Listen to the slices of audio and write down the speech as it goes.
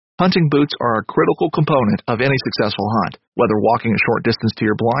Hunting boots are a critical component of any successful hunt. Whether walking a short distance to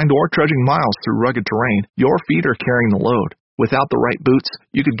your blind or trudging miles through rugged terrain, your feet are carrying the load. Without the right boots,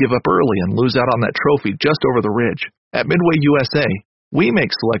 you could give up early and lose out on that trophy just over the ridge. At Midway USA, we make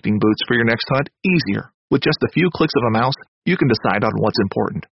selecting boots for your next hunt easier. With just a few clicks of a mouse, you can decide on what's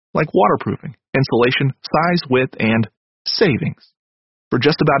important, like waterproofing, insulation, size, width, and savings. For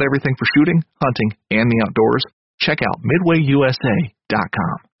just about everything for shooting, hunting, and the outdoors, check out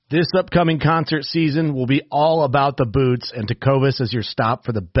MidwayUSA.com. This upcoming concert season will be all about the boots, and Tecovas is your stop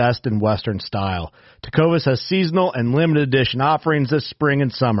for the best in Western style. Tecovas has seasonal and limited edition offerings this spring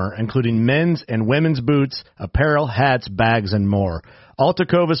and summer, including men's and women's boots, apparel, hats, bags, and more. All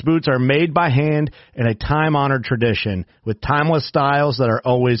Tecovas boots are made by hand in a time-honored tradition with timeless styles that are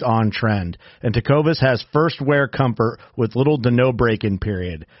always on trend. And Tecovas has first wear comfort with little to no break-in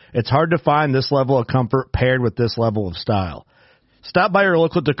period. It's hard to find this level of comfort paired with this level of style. Stop by your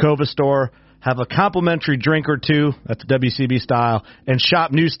local Tecovas store, have a complimentary drink or two, that's WCB style, and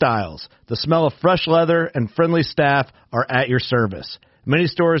shop new styles. The smell of fresh leather and friendly staff are at your service. Many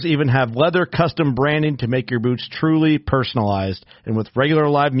stores even have leather custom branding to make your boots truly personalized. And with regular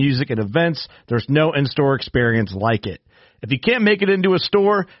live music and events, there's no in-store experience like it. If you can't make it into a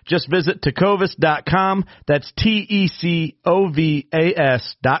store, just visit Tecovas.com. That's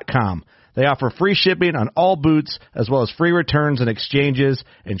TECOVAS.com. They offer free shipping on all boots, as well as free returns and exchanges,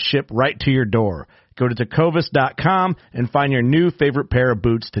 and ship right to your door. Go to Tecovas.com and find your new favorite pair of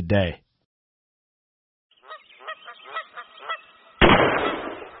boots today.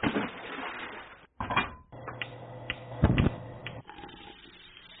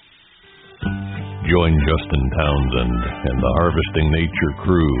 Join Justin Townsend and the Harvesting Nature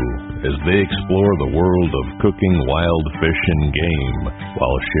crew as they explore the world of cooking wild fish and game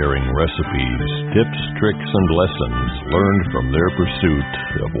while sharing recipes, tips, tricks, and lessons learned from their pursuit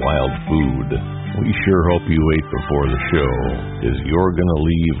of wild food. We sure hope you ate before the show, as you're going to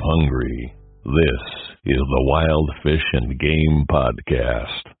leave hungry. This is the Wild Fish and Game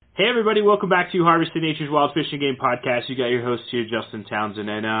Podcast. Hey everybody, welcome back to Harvesting Nature's Wild Fish and Game Podcast. You got your host here, Justin Townsend,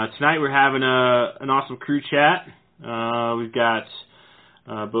 and tonight we're having an awesome crew chat. We've got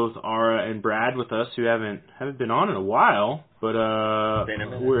both Ara and Brad with us, who haven't been on in a while, but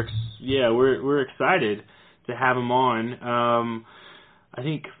we're excited to have them on. I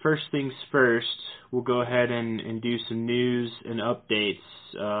think first things first, we'll go ahead and do some news and updates.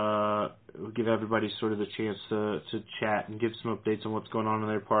 We'll give everybody sort of a chance to chat and give some updates on what's going on in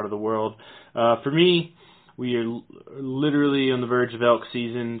their part of the world. For me, we are literally on the verge of elk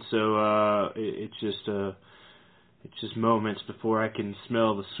season, so it's just moments before I can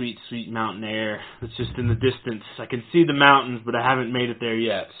smell the sweet, sweet mountain air that's just in the distance. I can see the mountains, but I haven't made it there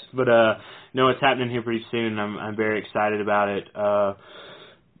yet. But no, it's happening here pretty soon, and I'm very excited about it.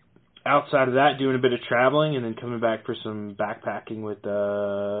 Outside of that, doing a bit of traveling and then coming back for some backpacking with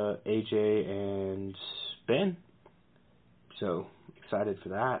AJ and Ben. So excited for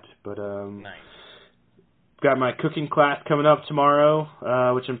that. But nice. Got my cooking class coming up tomorrow,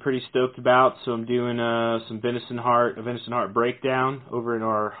 which I'm pretty stoked about. So I'm doing a venison heart breakdown over in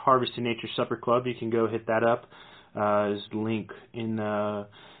our Harvesting Nature Supper Club. You can go hit that up. There's the link in the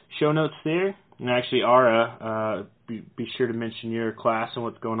show notes there. And actually, Ara, be sure to mention your class and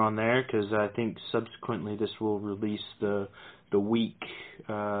what's going on there, because I think subsequently this will release the week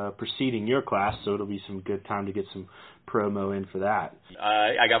preceding your class, so it'll be some good time to get some promo in for that.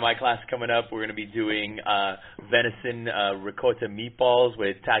 I got my class coming up. We're going to be doing venison ricotta meatballs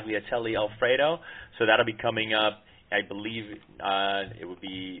with tagliatelle Alfredo, so that'll be coming up. I believe it would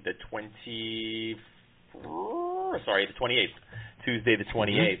be the 28th, Tuesday the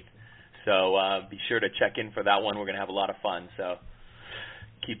 28th. Mm-hmm. So be sure to check in for that one. We're going to have a lot of fun, so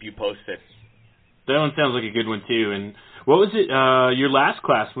keep you posted. That one sounds like a good one, too. And what was it? Your last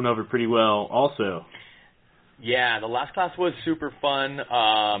class went over pretty well also. Yeah, the last class was super fun.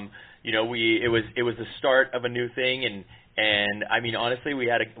 It was the start of a new thing, and I mean, honestly, we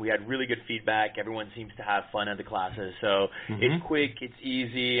had really good feedback. Everyone seems to have fun at the classes. So It's quick, it's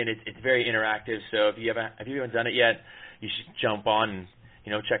easy, and it's very interactive. So if you haven't done it yet, you should jump on and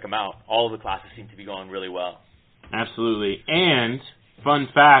check them out. All of the classes seem to be going really well. Absolutely. And fun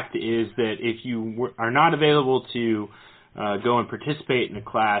fact is that if you are not available to go and participate in a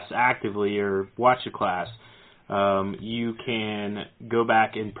class actively or watch a class, you can go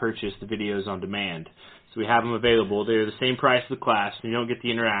back and purchase the videos on demand. So we have them available. They're the same price as the class. You don't get the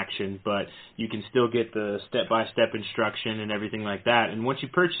interaction, but you can still get the step-by-step instruction and everything like that. And once you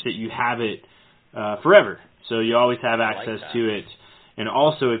purchase it, you have it forever. So you always have access to it. And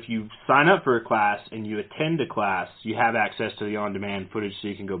also, if you sign up for a class and you attend a class, you have access to the on-demand footage so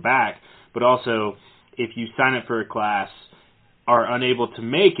you can go back. But also, if you sign up for a class, are unable to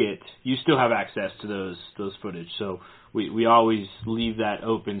make it, you still have access to those footage. So we always leave that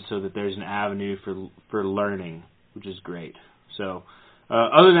open so that there's an avenue for learning, which is great. So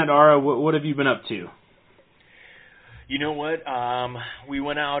other than that, Ara, what have you been up to? You know what? We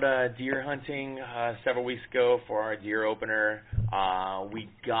went out deer hunting several weeks ago for our deer opener. We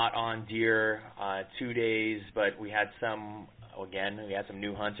got on deer 2 days, but we had some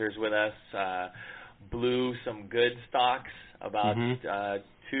new hunters with us. Blew some good stocks about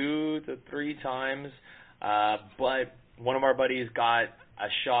 2 to 3 times. But one of our buddies got a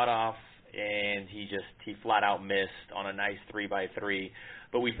shot off, and he flat out missed on a nice 3x3.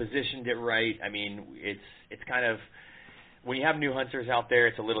 But we positioned it right. I mean, it's kind of, when you have new hunters out there,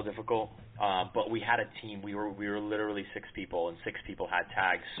 it's a little difficult. But we had a team. We were literally 6 people, and 6 people had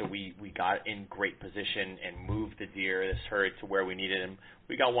tags. So we got in great position and moved the deer, this herd, to where we needed him.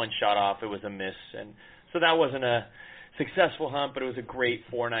 We got 1 shot off. It was a miss, and so that wasn't a successful hunt, but it was a great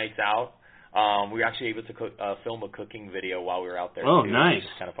 4 nights out. We were actually able to film a cooking video while we were out there. Oh, too, nice! Which is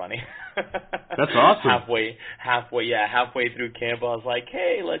kind of funny. That's awesome. Halfway through camp, I was like,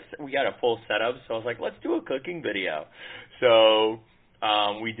 "Hey, we got a full setup," so I was like, "Let's do a cooking video." So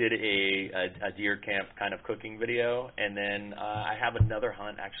we did a deer camp kind of cooking video, and then I have another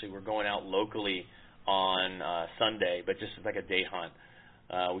hunt. Actually, we're going out locally on Sunday, but just like a day hunt.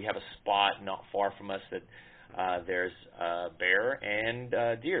 We have a spot not far from us that there's bear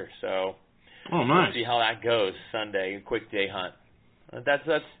and deer. So we'll see how that goes Sunday. A quick day hunt.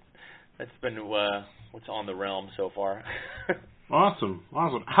 That's been what's on the realm so far. Awesome.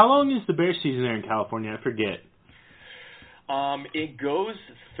 How long is the bear season there in California? I forget. It goes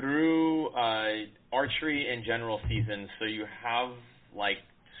through archery and general season, so you have like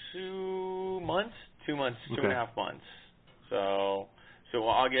 2 months, 2.5 months. So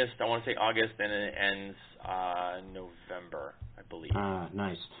August, I want to say August, and it ends November, I believe.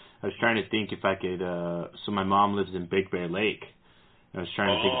 Nice. I was trying to think if I could, so my mom lives in Big Bear Lake. I was trying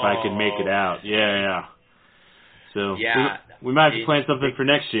to think if I could make it out. Yeah. So we might have to plan something for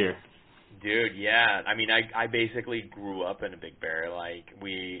next year. Dude, yeah. I mean, I basically grew up in a Big Bear. Like,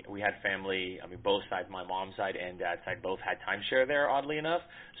 we had family, I mean, both sides, my mom's side and dad's side, both had timeshare there, oddly enough.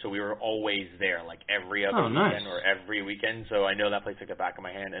 So we were always there, like every other weekend or every weekend. So I know that place like the back of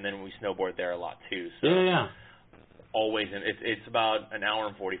my hand. And then we snowboard there a lot, too. So yeah. Always. It's about an hour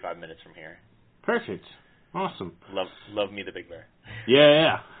and 45 minutes from here. Perfect. Awesome. Love me the Big Bear.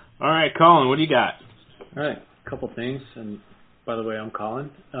 Yeah. All right, Colin, what do you got? All right, a couple things. And by the way, I'm Colin.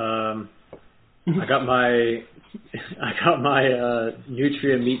 I got my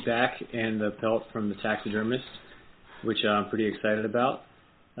Nutria meat back and the pelt from the taxidermist, which I'm pretty excited about.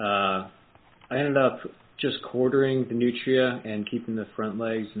 I ended up just quartering the Nutria and keeping the front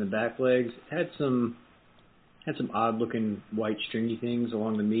legs and the back legs. It had some odd looking white stringy things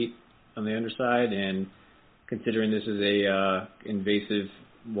along the meat on the underside, and considering this is a invasive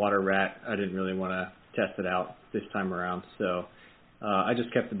water rat, I didn't really want to test it out this time around. So I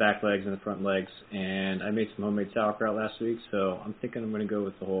just kept the back legs and the front legs, and I made some homemade sauerkraut last week, so I'm thinking I'm going to go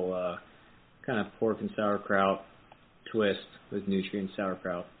with the whole kind of pork and sauerkraut twist with Nutria and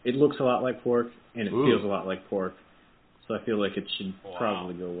sauerkraut. It looks a lot like pork, and it feels a lot like pork, so I feel like it should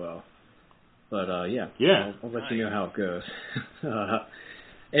probably go well. But I'll let you know how it goes.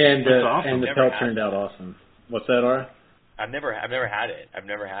 And the pelt turned out awesome. What's that, Ara? I've never had it.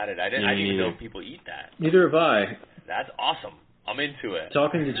 I didn't even know people eat that. Neither have I. That's awesome. I'm into it.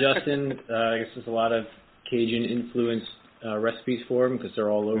 Talking to Justin, I guess there's a lot of Cajun-influenced recipes for him because they're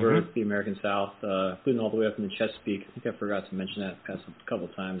all over the American South, including all the way up in the Chesapeake. I think I forgot to mention that a couple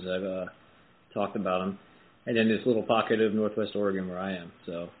of times I've talked about them. And then this little pocket of Northwest Oregon where I am.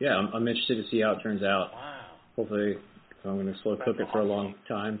 So, yeah, I'm interested to see how it turns out. Wow. Hopefully I'm going to slow cook it for a long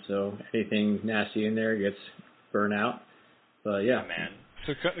time, so anything nasty in there gets burnt out. But, yeah. Man.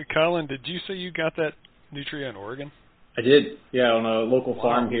 So, Colin, did you say you got that Nutria in Oregon? I did, yeah, on a local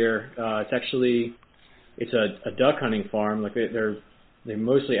farm here. It's a duck hunting farm. Like they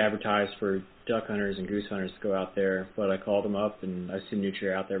mostly advertise for duck hunters and goose hunters to go out there. But I called them up, and I've seen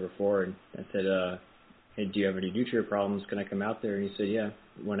Nutria out there before, and I said, "Hey, do you have any Nutria problems? Can I come out there?" And he said, "Yeah,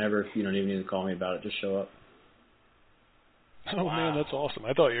 whenever. You don't even need to call me about it. Just show up." Oh man, that's awesome!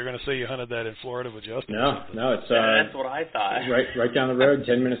 I thought you were going to say you hunted that in Florida with Justin. No, it's that's what I thought. Right down the road,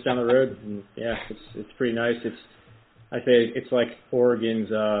 10 minutes down the road. And yeah, it's pretty nice. I say it's like Oregon's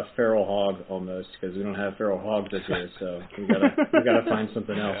feral hog almost, because we don't have feral hogs this year, so we gotta find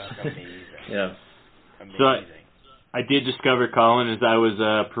something else. Amazing. Yeah. Amazing. I did discover, Colin, as I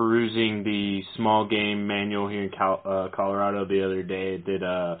was perusing the small game manual here in Colorado the other day,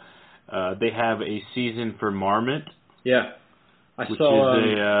 that they have a season for marmot. Yeah. I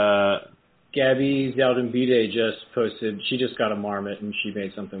saw Gabby Zaldambide just posted, she just got a marmot and she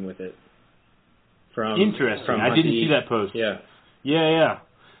made something with it. Interesting. I didn't see that post. Yeah. Yeah.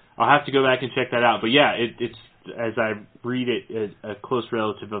 I'll have to go back and check that out. But yeah, it's as I read it, a close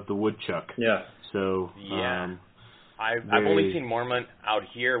relative of the woodchuck. Yeah. So yeah. I've only seen marmot out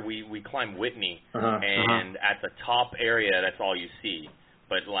here. We climb Whitney, and at the top area, that's all you see.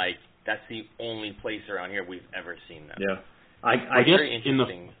 But like that's the only place around here we've ever seen them. Yeah. I guess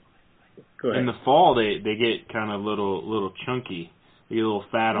in the fall they get kind of little chunky. They get a little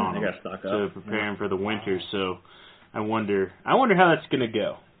fat on them to prepare them for the winter. So I wonder how that's going to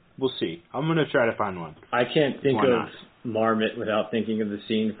go. We'll see. I'm going to try to find one. I can't think of marmot without thinking of the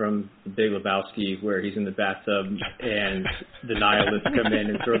scene from The Big Lebowski where he's in the bathtub and the nihilists come in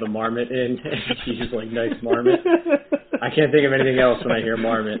and throw the marmot in, and he's like, nice marmot. I can't think of anything else when I hear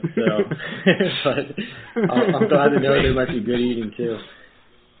marmot, so but I'm glad to know they might be good eating too.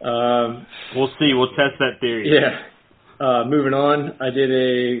 We'll see. We'll test that theory. Yeah. Moving on, I did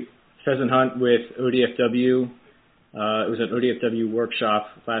a pheasant hunt with ODFW. It was an ODFW workshop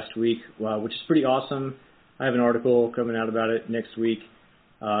last week, which is pretty awesome. I have an article coming out about it next week.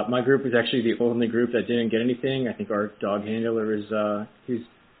 My group was actually the only group that didn't get anything. I think our dog handler he's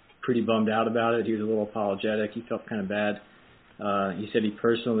pretty bummed out about it. He was a little apologetic. He felt kind of bad. He said he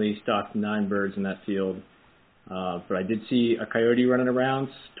personally stocked 9 birds in that field. But I did see a coyote running around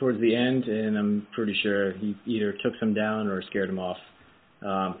towards the end, and I'm pretty sure he either took some down or scared him off.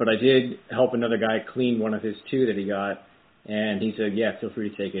 But I did help another guy clean one of his 2 that he got, and he said, yeah, feel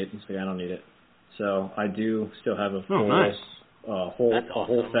free to take it. He's like, I don't need it. So I do still have a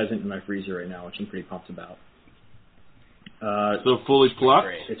whole pheasant in my freezer right now, which I'm pretty pumped about. So fully plucked?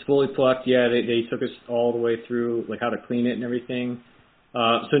 It's fully plucked, yeah. They took us all the way through, like how to clean it and everything.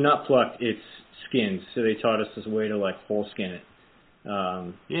 So not plucked, it's skinned. So they taught us this way to like whole skin it. Yeah.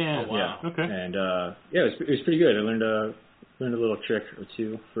 Oh, wow. Yeah. Okay. And it was pretty good. I learned a little trick or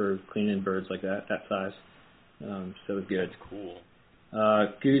 2 for cleaning birds like that size. So it was good. That's cool.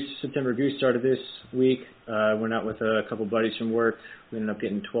 September goose started this week. Went out with a couple buddies from work. We ended up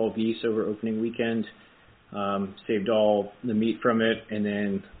getting 12 geese over opening weekend. Saved all the meat from it, and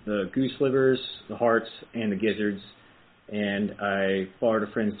then the goose livers, the hearts, and the gizzards. And I borrowed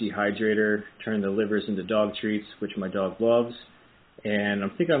a friend's dehydrator, turned the livers into dog treats, which my dog loves. And I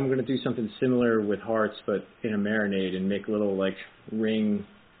think I'm going to do something similar with hearts, but in a marinade, and make little like ring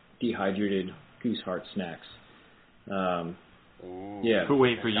dehydrated goose heart snacks. Yeah. But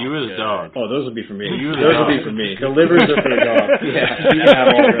wait, for you or the dog? Oh, those will be for me. Those will be for me. The livers are for the dog. Yeah, you can have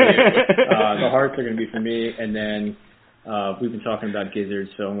all those. The hearts are going to be for me, and then we've been talking about gizzards,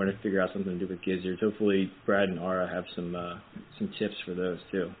 so I'm going to figure out something to do with gizzards. Hopefully, Brad and Ara have some tips for those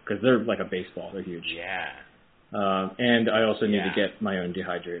too, because they're like a baseball. They're huge. Yeah. And I also need to get my own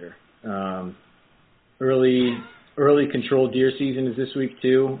dehydrator. Early controlled deer season is this week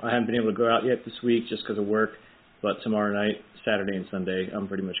too. I haven't been able to go out yet this week just because of work, but tomorrow night, Saturday and Sunday, I'm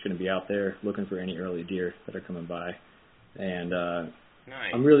pretty much going to be out there looking for any early deer that are coming by. And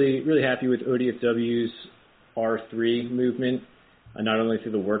nice. I'm really, really happy with ODFW's R3 movement, not only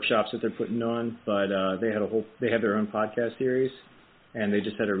through the workshops that they're putting on, but they have their own podcast series, and they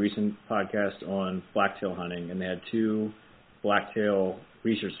just had a recent podcast on blacktail hunting, and they had 2 blacktail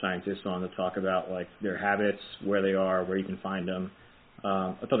research scientists on to talk about like their habits, where they are, where you can find them.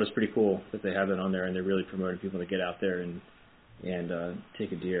 I thought it was pretty cool that they have that on there, and they're really promoting people to get out there and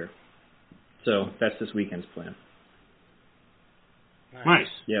take a deer. So that's this weekend's plan. Nice.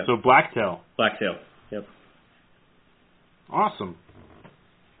 Yeah. So blacktail. Blacktail. Yep. Awesome.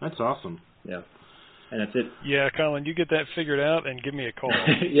 That's awesome. Yeah. And that's it. Yeah, Colin, you get that figured out and give me a call.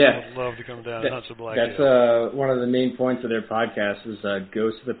 Yeah. I'd love to come down and hunt some blacktail. That's one of the main points of their podcast is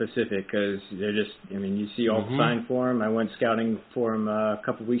Ghosts of the Pacific, because they're just, you see all the sign for them. I went scouting for them a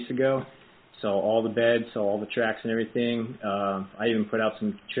couple weeks ago. Saw all the beds, saw all the tracks and everything. I even put out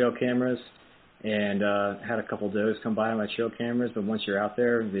some trail cameras and had a couple does come by on my trail cameras, but once you're out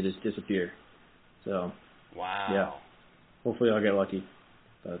there, they just disappear. So, wow. Yeah. Hopefully I'll get lucky.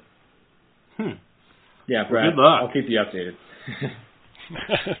 But, yeah, Brad, well, good luck. I'll keep you updated.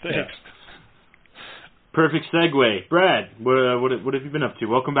 Thanks. Yeah. Perfect segue. Brad, what have you been up to?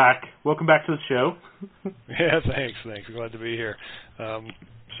 Welcome back. Welcome back to the show. Yeah, thanks. Glad to be here.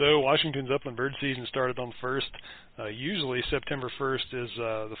 So Washington's upland bird season started on the 1st. Usually September 1st is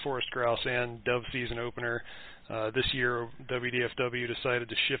the forest grouse and dove season opener. This year, WDFW decided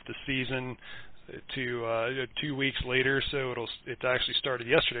to shift the season to 2 weeks later, so it actually started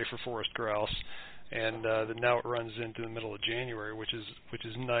yesterday for forest grouse, and now it runs into the middle of January, which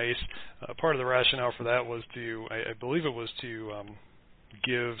is nice. Part of the rationale for that was I believe it was to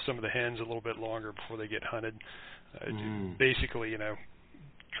give some of the hens a little bit longer before they get hunted. Basically,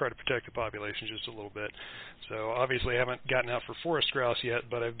 try to protect the population just a little bit. So obviously I haven't gotten out for forest grouse yet,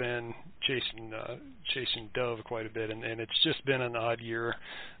 but I've been chasing dove quite a bit, and it's just been an odd year.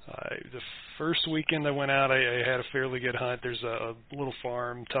 The first weekend I went out, I had a fairly good hunt. There's a little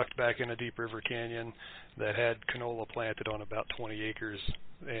farm tucked back in a Deep River Canyon that had canola planted on about 20 acres,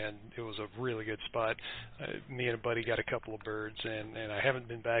 and it was a really good spot. Me and a buddy got a couple of birds, and I haven't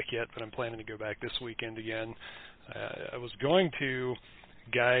been back yet, but I'm planning to go back this weekend again. I was going to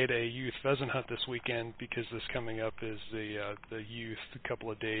guide a youth pheasant hunt this weekend because this coming up is the youth a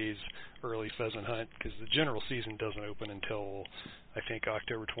couple of days early pheasant hunt, because the general season doesn't open until I think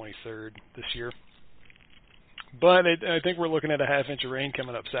October 23rd this year. But I think we're looking at a half inch of rain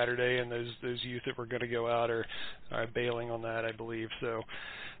coming up Saturday, and those youth that were going to go out are bailing on that, I believe. So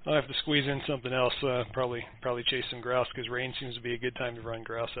I'll have to squeeze in something else. Probably chase some grouse, because rain seems to be a good time to run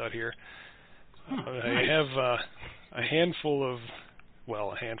grouse out here. I have a handful.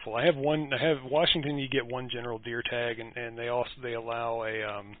 I have Washington. You get one general deer tag, and they allow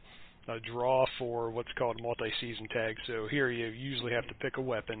a draw for what's called multi-season tag. So here you usually have to pick a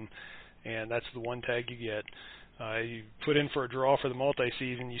weapon, and that's the one tag you get. You put in for a draw for the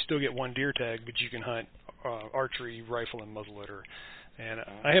multi-season. You still get one deer tag, but you can hunt archery, rifle, and muzzleloader. And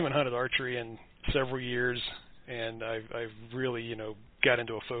I haven't hunted archery in several years, and I've really got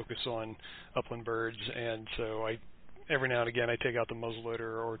into a focus on upland birds, and so every now and again I take out the muzzleloader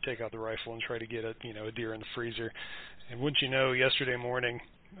or take out the rifle and try to get a deer in the freezer. And wouldn't you know, yesterday morning,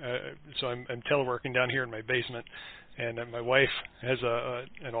 so I'm teleworking down here in my basement, and my wife has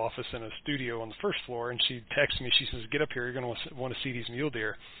an office and a studio on the first floor, and she texts me. She says, "Get up here, you're going to want to see these mule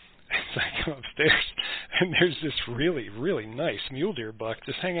deer." So I come upstairs, and there's this really, really nice mule deer buck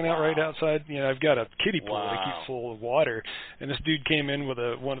just hanging out right outside. I've got a kiddie pool that I keep full of water, and this dude came in with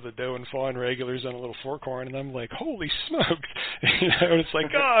one of the doe and fawn regulars on a little forkhorn, and I'm like, holy smokes! And it's like,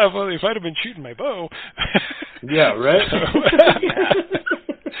 if I'd have been shooting my bow. Yeah, right? So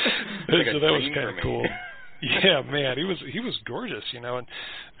that was kind of cool. Yeah, man, he was gorgeous, and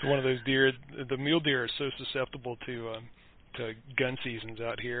it's one of those deer. The mule deer are so susceptible to gun seasons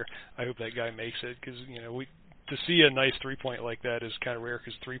out here. I hope that guy makes it, because to see a nice 3-point like that is kind of rare,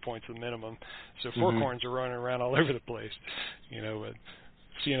 because 3-point's the minimum. So forkhorns are running around all over the place. But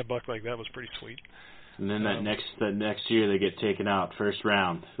seeing a buck like that was pretty sweet. And then that next year they get taken out first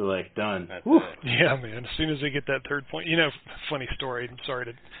round. So done. Yeah, man. As soon as they get that 3rd point, funny story. I'm sorry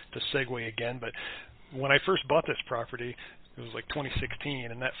to segue again, but when I first bought this property, it was like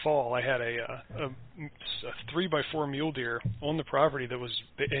 2016, and that fall I had a 3x4 mule deer on the property that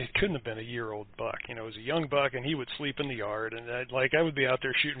it couldn't have been a year-old buck. It was a young buck, and he would sleep in the yard, and I would be out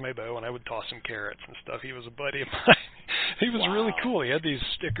there shooting my bow, and I would toss him carrots and stuff. He was a buddy of mine. He was really cool. He had these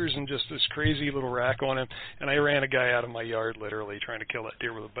stickers and just this crazy little rack on him, and I ran a guy out of my yard literally trying to kill that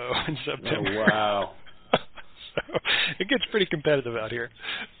deer with a bow in September. Oh, wow. So it gets pretty competitive out here.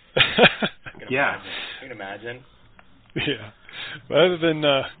 I can imagine. Yeah, but other than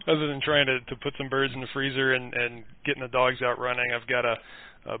trying to put some birds in the freezer and getting the dogs out running, I've got a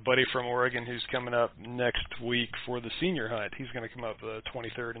buddy from Oregon who's coming up next week for the senior hunt. He's going to come up the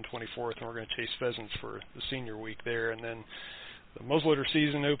 23rd and 24th, and we're going to chase pheasants for the senior week there. And then the muzzleloader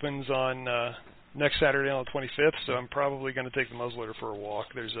season opens on next Saturday on the 25th, so I'm probably going to take the muzzleloader for a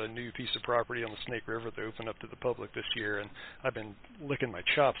walk. There's a new piece of property on the Snake River that opened up to the public this year, and I've been licking my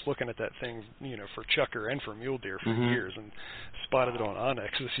chops looking at that thing, for chucker and for mule deer for years, and spotted it on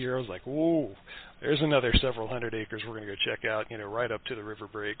Onyx this year. I was like, whoa, there's another several hundred acres we're going to go check out, right up to the river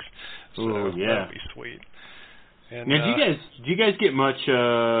breaks. So that'll be sweet. And now, do you guys get much?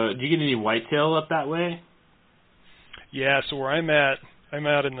 Do you get any whitetail up that way? Yeah, so where I'm out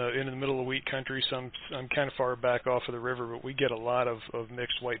in the middle of wheat country, so I'm kind of far back off of the river, but we get a lot of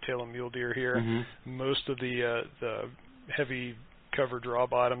mixed whitetail and mule deer here. Most of the heavy cover draw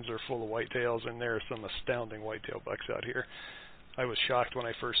bottoms are full of whitetails, and there are some astounding whitetail bucks out here. I was shocked when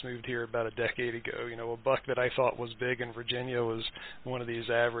I first moved here about a decade ago. A buck that I thought was big in Virginia was one of these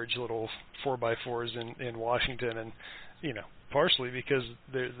average little 4x4s in Washington, and partially because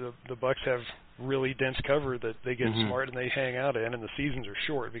the bucks have really dense cover that they get smart and they hang out in, and the seasons are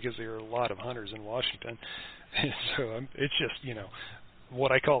short because there are a lot of hunters in Washington. And so it's just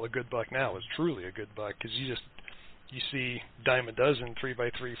what I call a good buck now is truly a good buck, because you see dime a dozen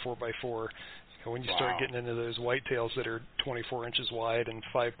 3x3, 4x4. When you start getting into those whitetails that are 24 inches wide and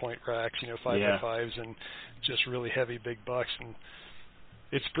 5-point racks, 5x5s, and just really heavy big bucks, and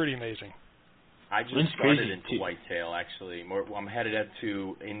it's pretty amazing. I just started into whitetail, actually. I'm headed up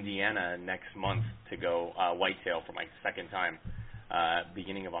to Indiana next month to go whitetail for my second time.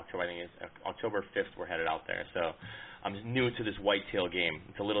 Beginning of October, I think it's October 5th we're headed out there. So I'm new to this whitetail game.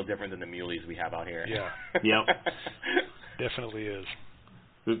 It's a little different than the muleys we have out here. Yeah. Yep. Definitely is.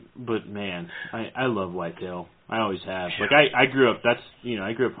 But man, I love whitetail. I always have. Like I grew up.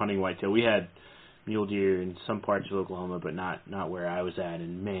 I grew up hunting whitetail. We had mule deer in some parts of Oklahoma, but not where I was at.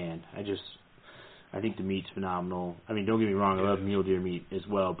 And man, I think the meat's phenomenal. I mean, don't get me wrong, I love mule deer meat as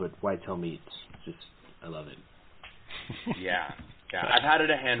well, but whitetail meat's I love it. Yeah. I've had it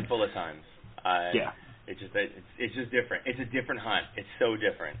a handful of times. Yeah. It's just different. It's a different hunt. It's so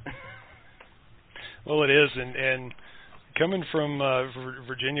different. Well, it is, and coming from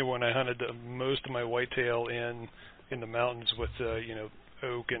Virginia, when I hunted most of my whitetail in the mountains with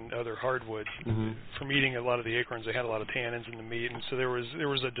oak and other hardwoods, from eating a lot of the acorns, they had a lot of tannins in the meat, and so there was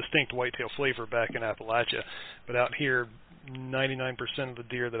a distinct whitetail flavor back in Appalachia. But out here, 99% of the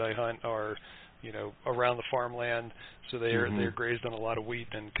deer that I hunt are around the farmland, so they're grazed on a lot of wheat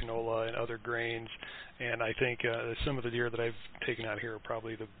and canola and other grains. And I think some of the deer that I've taken out here are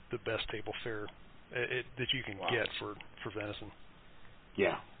probably the best table fare that you can get for venison.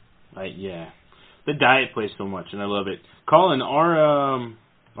 Yeah. The diet plays so much, and I love it. Colin,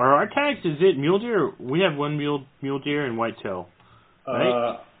 our tags, is it mule deer? We have one mule deer and whitetail,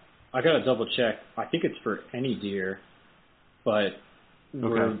 right? I got to double check. I think it's for any deer, but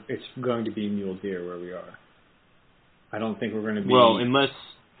it's going to be mule deer where we are. I don't think we're going to be... Well, unless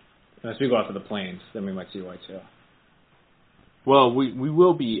we go out to the plains, then we might see whitetail. Well, we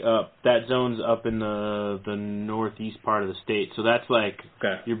will be up. That zone's up in the northeast part of the state, so that's like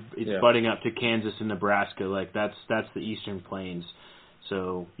it's butting up to Kansas and Nebraska. Like that's the eastern plains.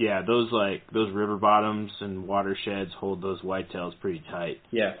 So yeah, those river bottoms and watersheds hold those whitetails pretty tight.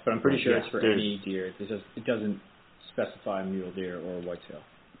 Yeah, but I'm pretty sure it's for any deer. It doesn't specify mule deer or whitetail.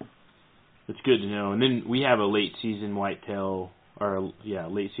 It's good to know. And then we have a late season whitetail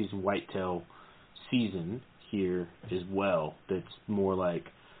season here as well. That's more like,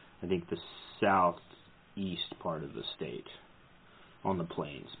 I think, the southeast part of the state on the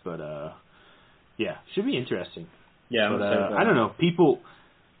plains. But should be interesting. Yeah, but I don't know. People.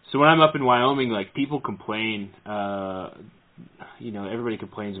 So when I'm up in Wyoming, like people complain. Everybody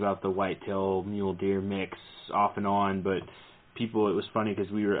complains about the whitetail mule deer mix off and on, but people. It was funny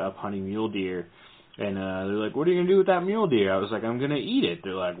because we were up hunting mule deer. And they're like, what are you going to do with that mule deer? I was like, I'm going to eat it.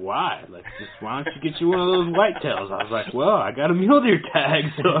 They're like, why? Like, why don't you get you one of those whitetails? I was like, well, I got a mule deer tag,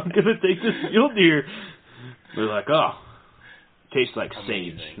 so I'm going to take this mule deer. They're like, oh, tastes like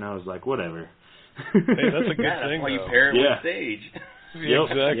sage. And I was like, whatever. Hey, that's a good thing, that's why you pair it with sage. Yep,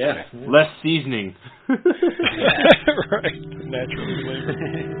 exactly. Yeah. Less seasoning. Right. Naturally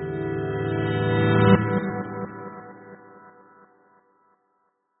flavored.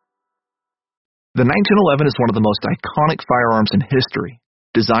 The 1911 is one of the most iconic firearms in history.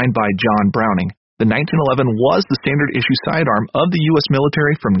 Designed by John Browning, the 1911 was the standard issue sidearm of the U.S.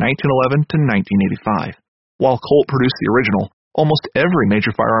 military from 1911 to 1985. While Colt produced the original, almost every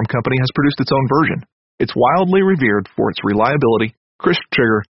major firearm company has produced its own version. It's wildly revered for its reliability, crisp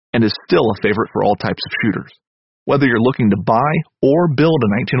trigger, and is still a favorite for all types of shooters. Whether you're looking to buy or build a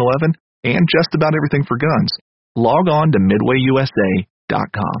 1911 and just about everything for guns, log on to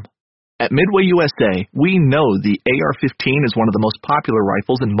MidwayUSA.com. At Midway USA, we know the AR-15 is one of the most popular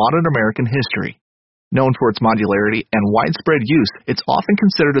rifles in modern American history. Known for its modularity and widespread use, it's often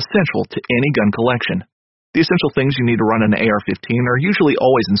considered essential to any gun collection. The essential things you need to run an AR-15 are usually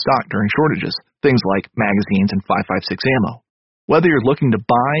always in stock during shortages, things like magazines and 5.56 ammo. Whether you're looking to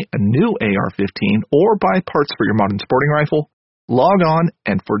buy a new AR-15 or buy parts for your modern sporting rifle, log on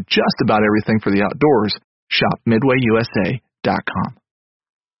and for just about everything for the outdoors, shop MidwayUSA.com.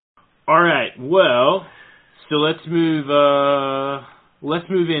 All right. Well, so let's move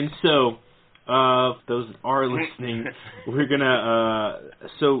in. So, those that are listening, we're gonna.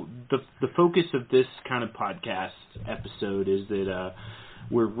 So the focus of this kind of podcast episode is that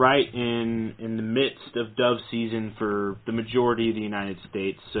we're right in the midst of dove season for the majority of the United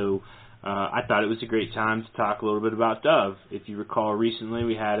States. So, I thought it was a great time to talk a little bit about dove. If you recall, recently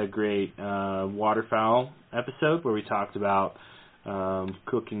we had a great waterfowl episode where we talked about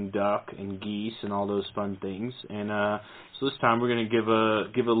cooking duck and geese and all those fun things. And so this time we're going to give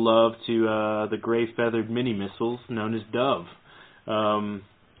a love to the gray feathered mini missiles known as dove.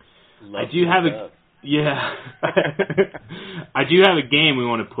 I do have I do have a game we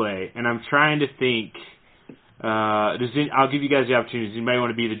want to play, and I'm trying to think. I'll give you guys the opportunity. Does anybody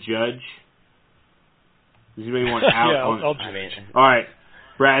want to be the judge? Does anybody want out? I'll all right,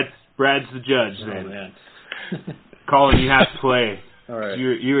 Brad's the judge then. Man. Colin, you have to play. All right.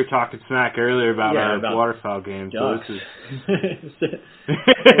 You were talking smack earlier about our waterfowl game. Ducks. So this is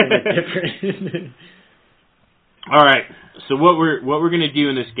different. all right. So what we're going to do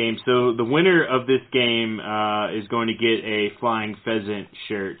in this game? So the winner of this game is going to get a Flying Pheasant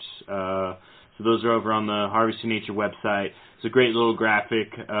shirt. So those are over on the Harvesting Nature website. It's a great little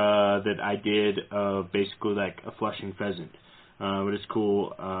graphic that I did of basically like a Flushing pheasant. But it's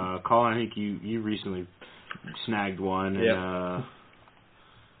cool. Colin, I think you recently snagged one. And,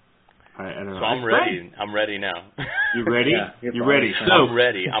 I don't know. So I'm ready. I'm ready now. You ready? Yeah, you're ready. So I'm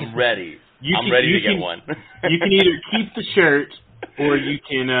ready. I'm ready to get one. You can either keep the shirt or you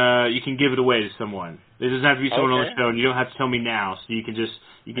can give it away to someone. It doesn't have to be someone on the show, and you don't have to tell me now. So you can just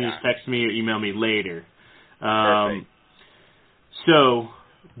text me or email me later. Perfect. So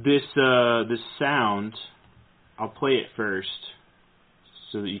this sound, I'll play it first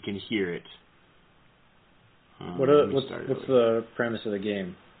so that you can hear it. What's the premise of the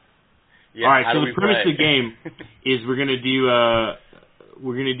game? Yeah, all right, how so do the we premise play? of the game is we're gonna do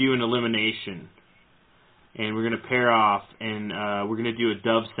an elimination, and we're gonna pair off, and we're gonna do a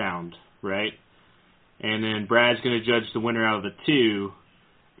dove sound, right? And then Brad's gonna judge the winner out of the two,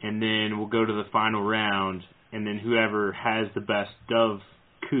 and then we'll go to the final round, and then whoever has the best dove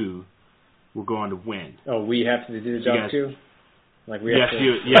coo will go on to win. Oh, we have to do the dove too? Like we have to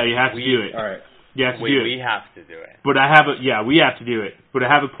do it. Yeah, you have to do it. All right. You have to do it. We have to do it. But we have to do it. But I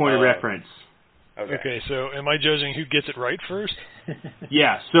have a point of reference. Okay, so am I judging who gets it right first?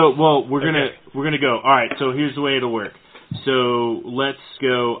 Yeah. So, we're gonna go. All right. So here's the way it'll work. So let's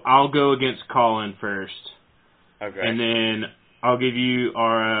go. I'll go against Colin first. Okay. And then I'll give you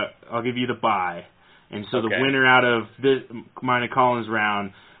the bye. And so the Okay. winner out of mine and Colin's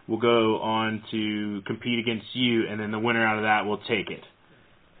round will go on to compete against you, and then the winner out of that will take it.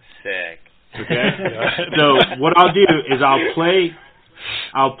 Sick. Okay. So what I'll do is I'll play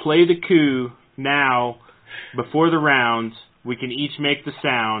the coo now before the round. We can each make the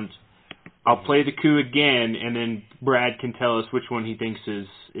sound. I'll play the coo again, and then Brad can tell us which one he thinks is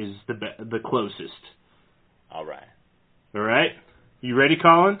the closest. All right. All right. You ready,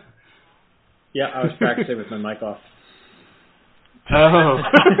 Colin? Yeah, I was practicing with my mic off. Oh.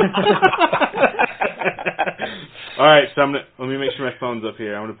 All right. So let me make sure my phone's up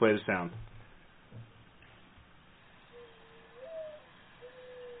here. I'm gonna play the sound.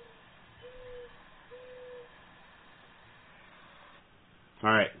 All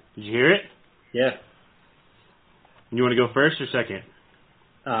right. Did you hear it? Yeah. You want to go first or second?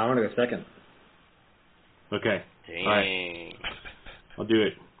 I want to go second. Okay. Dang. All right. I'll do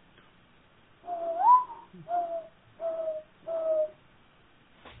it.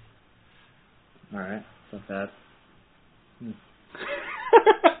 All right. Not bad.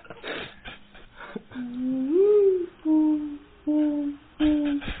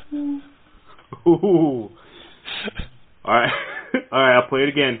 Ooh. All right. All right, I'll play it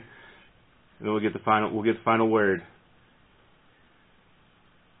again. And then we'll get the final word.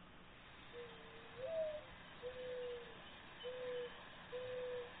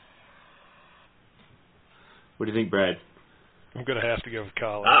 What do you think, Brad? I'm going to have to go with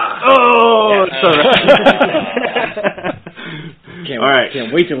Colin. Oh, Yeah. sorry. All right.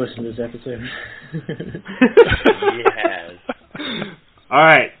 Can't wait to listen to this episode. Yes. All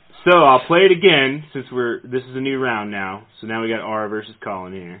right. So I'll play it again since this is a new round now. So now we got R versus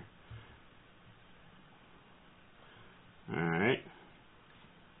Colin here. All right.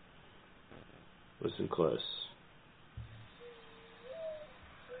 Listen close.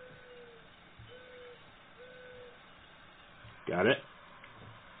 Got it?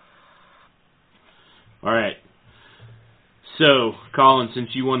 All right. So, Colin,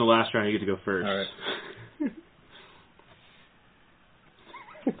 since you won the last round, you get to go first. All right.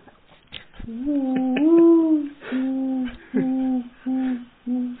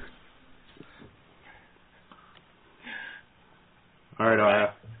 All right,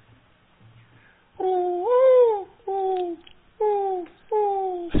 Ara.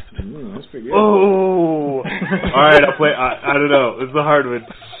 That's pretty good. Oh! All right, I'll play. I don't know. This is a hard one.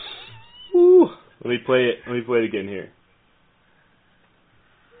 Woo. Let me play it. Let me play it again here.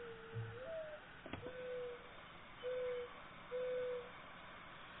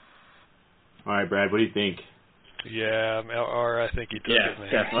 All right, Brad. What do you think? Yeah, or I think he took it, man.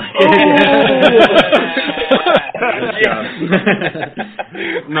 Definitely.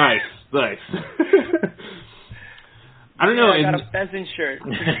 Nice. I don't know. I got a pheasant shirt.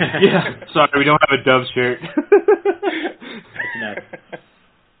 Yeah, sorry, we don't have a dove shirt.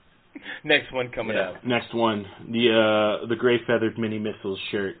 Next one coming up. Next one, the gray feathered mini missiles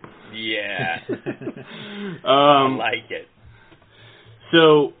shirt. Yeah. I like it.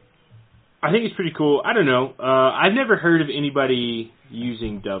 So, I think it's pretty cool. I don't know. I've never heard of anybody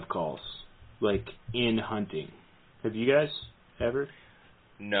using dove calls, like, in hunting. Have you guys ever?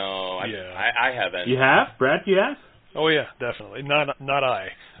 No, I haven't. You have? Brad, you have? Oh yeah, definitely. Not I.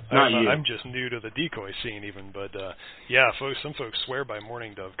 Not you. I'm just new to the decoy scene even, but some folks swear by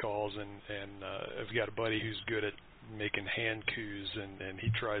mourning dove calls, and I've got a buddy who's good at making hand coos, and he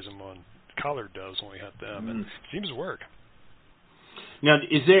tries them on collared doves when we hunt them, and it seems to work. Now,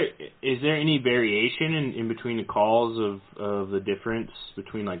 is there any variation in between the calls of the difference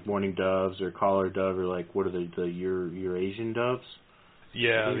between like mourning doves or collared dove, or like what are the Eurasian doves?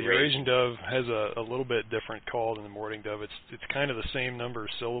 Yeah, the Eurasian dove has a little bit different call than the mourning dove. It's kind of the same number of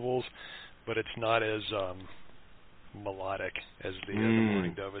syllables, but it's not as melodic as the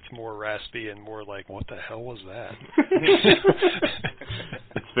mourning dove. It's more raspy and more like, what the hell was that?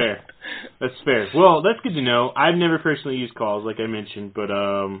 That's fair. Well, that's good to know. I've never personally used calls, like I mentioned, but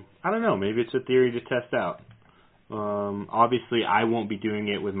I don't know. Maybe it's a theory to test out. Obviously, I won't be doing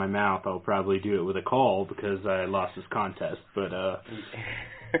it with my mouth. I'll probably do it with a call because I lost this contest. But are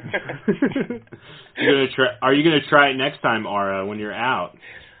you gonna try it next time, Ara, when you're out?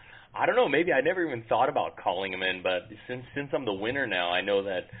 I don't know. Maybe I never even thought about calling him in, but since I'm the winner now, I know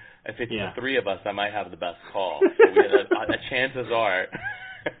that if it's the three of us, I might have the best call. So the chances are.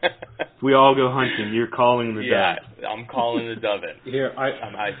 We all go hunting. You're calling the dove. Yeah, I'm calling the dove in. Here,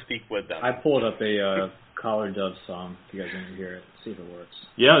 I speak with them. I pulled up a collared dove song. If you guys want to hear it, see if it works.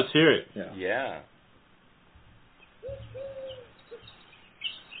 Yeah, let's hear it. Yeah.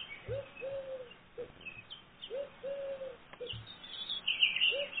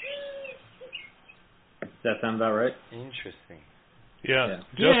 Does that sound about right? Interesting. Yeah.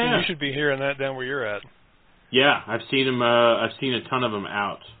 Justin, you should be hearing that down where you're at. Yeah, I've seen them. I've seen a ton of them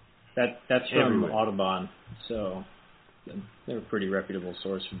out. That's from Audubon, so they're a pretty reputable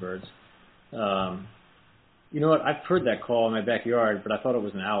source for birds. You know what? I've heard that call in my backyard, but I thought it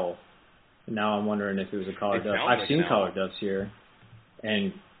was an owl. And now I'm wondering if it was a collared dove. I've seen collared doves here,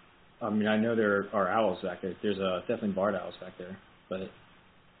 and I mean I know there are owls back there. There's definitely barred owls back there, but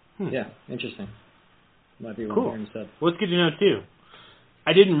yeah, interesting. Might be one here instead. Well, it's good to know too.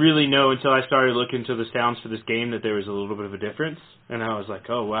 I didn't really know until I started looking to the sounds for this game that there was a little bit of a difference, and I was like,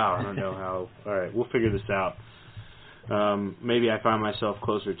 oh wow, I don't know how. All right, we'll figure this out. Maybe I find myself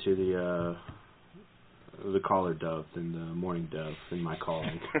closer to the collared dove than the mourning dove in my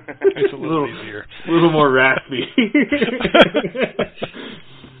calling. It's a little easier. A little more raspy.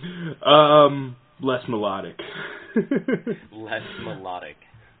 Less melodic. Less melodic.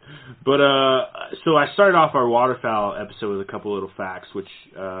 But, so I started off our waterfowl episode with a couple little facts, which,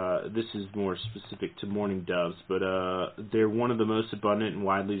 this is more specific to mourning doves, but, they're one of the most abundant and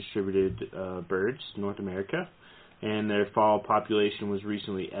widely distributed, birds in North America, and their fall population was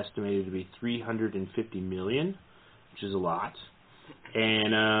recently estimated to be 350 million, which is a lot.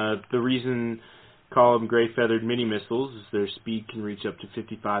 And, the reason call them gray-feathered mini-missiles is their speed can reach up to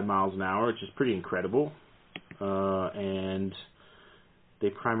 55 miles an hour, which is pretty incredible, and they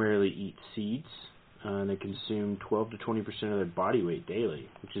primarily eat seeds, and they consume 12 to 20% of their body weight daily,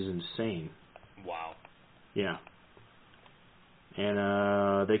 which is insane. Wow. Yeah.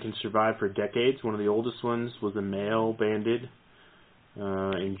 And they can survive for decades. One of the oldest ones was a male banded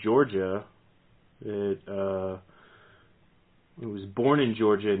in Georgia. It was born in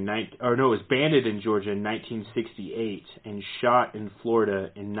Georgia it was banded in Georgia in 1968 and shot in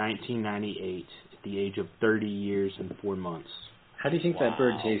Florida in 1998 at the age of 30 years and 4 months. How do you think that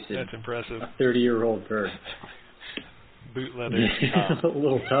bird tasted? That's impressive. A 30-year-old bird. Boot leather. A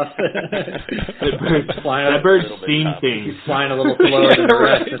little tough. That bird's seen things. He's flying a little slower than the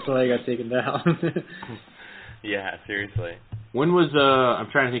rest. That's why he got taken down. Yeah, seriously. When was, I'm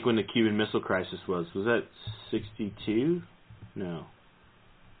trying to think when the Cuban Missile Crisis was. Was that 62? No.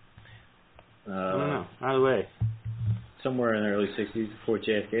 I don't know. Either way. Somewhere in the early 60s before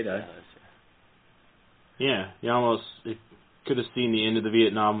JFK died. Yeah, you almost could have seen the end of the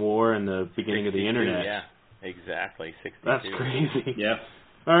Vietnam War and the beginning of the Internet. Yeah, exactly. 62. That's crazy. Yeah.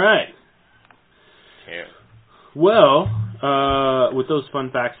 All right. Yeah. Well, with those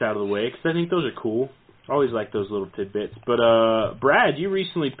fun facts out of the way, because I think those are cool. I always like those little tidbits. But, Brad, you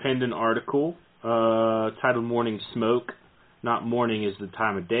recently penned an article titled Morning Smoke. Not morning is the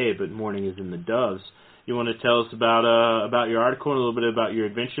time of day, but morning is in the doves. You want to tell us about your article and a little bit about your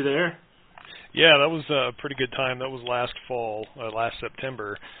adventure there? Yeah, that was a pretty good time. That was last fall, last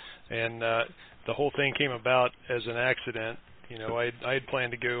September, and the whole thing came about as an accident. You know, I had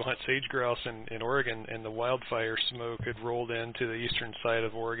planned to go hunt sage grouse in Oregon, and the wildfire smoke had rolled into the eastern side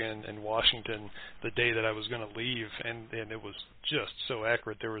of Oregon and Washington the day that I was going to leave, and it was just so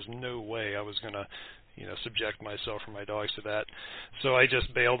accurate. There was no way I was going to, you know, subject myself or my dogs to that. So I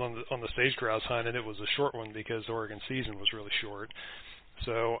just bailed on the sage grouse hunt, and it was a short one because the Oregon season was really short.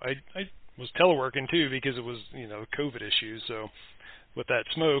 So I was teleworking too because it was, you know, COVID issues. So with that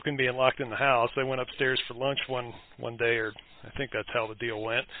smoke and being locked in the house, I went upstairs for lunch one day, or I think that's how the deal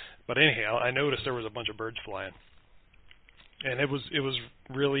went. But anyhow, I noticed there was a bunch of birds flying, and it was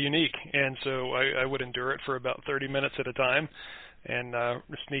really unique. And so I would endure it for about 30 minutes at a time, and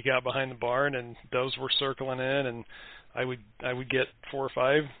sneak out behind the barn, and doves were circling in, and I would get 4 or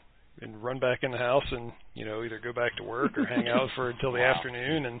 5 and run back in the house and, you know, either go back to work or hang out until the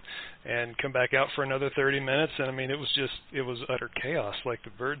afternoon and come back out for another 30 minutes. And I mean, it was utter chaos. Like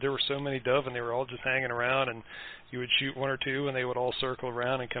there were so many dove, and they were all just hanging around, and you would shoot 1 or 2 and they would all circle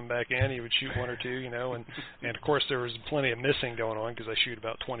around and come back in. You would shoot 1 or 2, you know, and of course there was plenty of missing going on because I shoot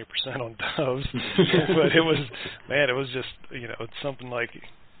about 20% on doves. But it was just, you know, it's something like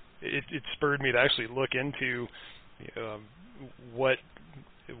it spurred me to actually look into what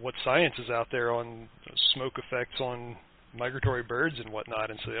science is out there on smoke effects on migratory birds and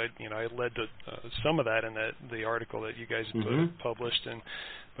whatnot, and so I led to some of that in the article that you guys published,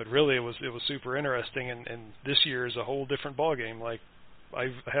 but really it was super interesting, and this year is a whole different ballgame. Like I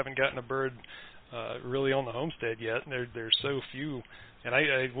haven't gotten a bird really on the homestead yet. There's so few,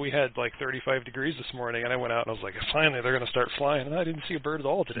 and we had like 35 degrees this morning, and I went out and I was like, finally they're going to start flying, and I didn't see a bird at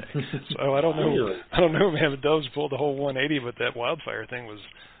all today. So I don't know, man. The doves pulled the whole 180, but that wildfire thing was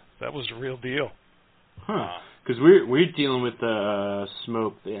a real deal. Huh? Because we're dealing with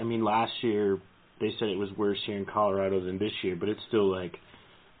smoke. I mean, last year they said it was worse here in Colorado than this year, but it's still like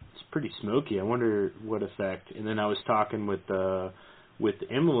it's pretty smoky. I wonder what effect. And then I was talking with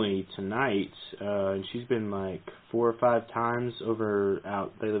Emily tonight, and she's been like 4 or 5 times over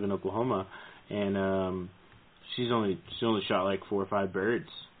out. They live in Oklahoma, and she's only shot like 4 or 5 birds.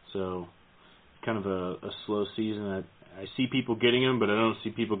 So kind of a slow season. I see people getting them, but I don't see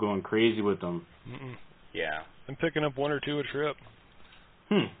people going crazy with them. Mm-mm. Yeah, I'm picking up 1 or 2 a trip.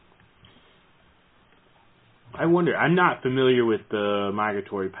 I wonder. I'm not familiar with the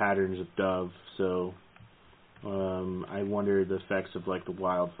migratory patterns of dove, so I wonder the effects of like the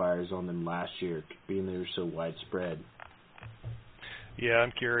wildfires on them last year, being they were so widespread. Yeah,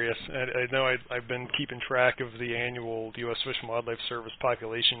 I'm curious. I know I've been keeping track of the annual U.S. Fish and Wildlife Service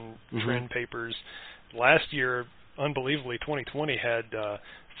population trend papers. Last year, unbelievably, 2020 had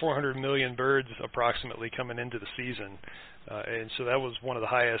 400 million birds approximately coming into the season. And so that was one of the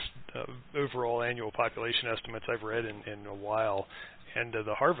highest overall annual population estimates I've read in a while. And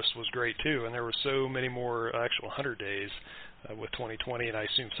the harvest was great, too. And there were so many more actual hunter days with 2020, and I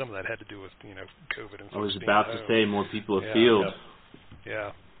assume some of that had to do with, you know, COVID. And I was about to say more people afield.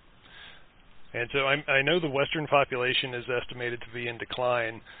 Yeah. And so I know the western population is estimated to be in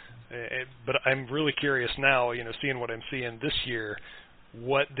decline, but I'm really curious now, you know, seeing what I'm seeing this year,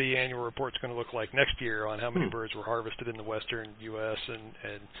 what the annual report's going to look like next year on how many birds were harvested in the western U.S.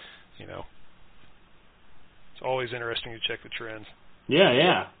 and you know, it's always interesting to check the trends.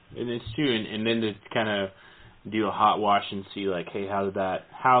 Yeah, and it's true, and then to kind of do a hot wash and see like, hey,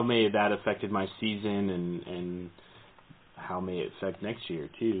 how may that affected my season, and how may it affect next year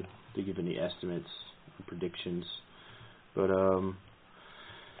too, to give any estimates and predictions. But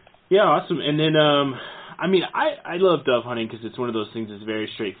yeah, awesome. And then I mean, I love dove hunting because it's one of those things that's very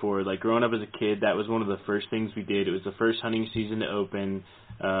straightforward. Like growing up as a kid, that was one of the first things we did. It was the first hunting season to open.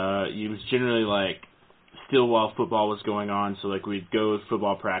 It was generally like still while football was going on, so like we'd go to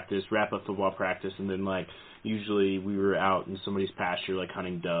football practice, wrap up football practice, and then like usually we were out in somebody's pasture like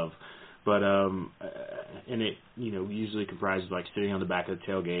hunting dove. But and it, you know, usually comprises like sitting on the back of the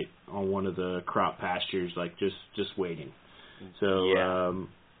tailgate on one of the crop pastures, like just waiting. So yeah.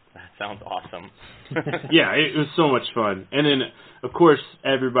 That sounds awesome. Yeah, it was so much fun. And then of course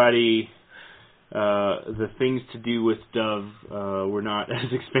everybody, the things to do with dove were not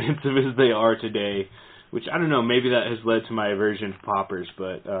as expensive as they are today, which I don't know, maybe that has led to my aversion to poppers,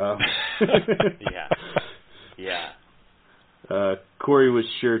 but yeah. Corey was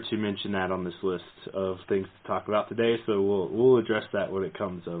sure to mention that on this list of things to talk about today, so we'll address that when it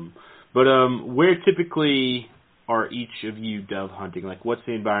comes. But where typically are each of you dove hunting? Like, what's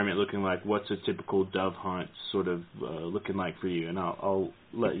the environment looking like? What's a typical dove hunt sort of looking like for you? And I'll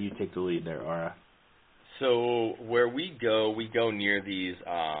let you take the lead there, Ara. So where we go near these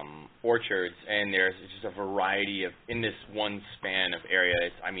orchards, and there's just a variety of, in this one span of area,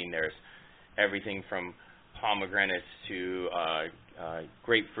 there's everything from pomegranates to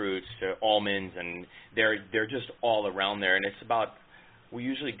grapefruits to almonds, and they're just all around there. And it's about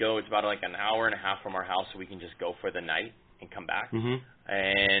like an hour and a half from our house, so we can just go for the night and come back. Mm-hmm.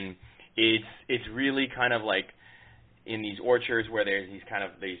 And it's really kind of like in these orchards where there's these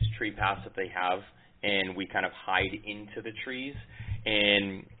tree paths that they have, and we kind of hide into the trees.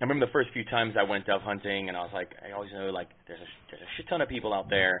 And I remember the first few times I went dove hunting, and I was like, I always know, like, there's a shit ton of people out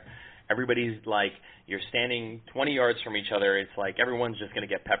there. Everybody's like, you're standing 20 yards from each other. It's like everyone's just going to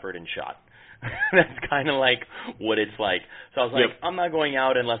get peppered and shot. That's kind of like what it's like. So I was like, yep. I'm not going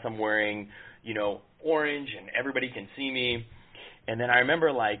out unless I'm wearing, orange and everybody can see me. And then I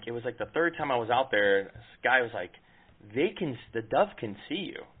remember, like, it was like the third time I was out there, this guy was like, the dove can see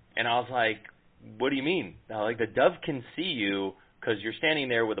you. And I was like, what do you mean? Like, the dove can see you because you're standing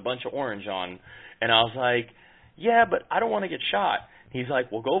there with a bunch of orange on. And I was like, yeah, but I don't want to get shot. He's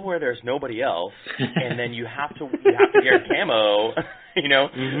like, well, go where there's nobody else, and then you have to wear camo,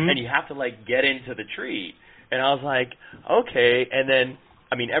 mm-hmm. and you have to, like, get into the tree. And I was like, okay. And then,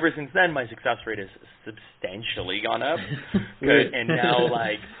 ever since then, my success rate has substantially gone up. And now,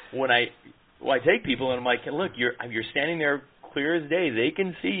 like, when I take people and I'm like, look, you're standing there clear as day. They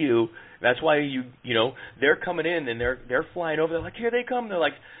can see you. That's why they're coming in and they're flying over. They're like, here they come. They're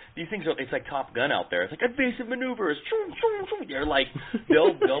like, these things are, it's like Top Gun out there. It's like evasive maneuvers. They're like,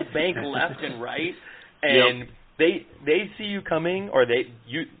 they'll bank left and right, and yep. they see you coming, or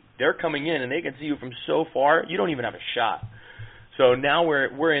they're coming in and they can see you from so far. You don't even have a shot. So now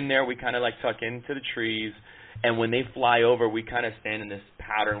we're in there. We kind of like tuck into the trees, and when they fly over, we kind of stand in this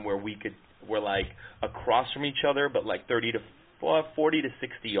pattern where we're like across from each other, but like 40 to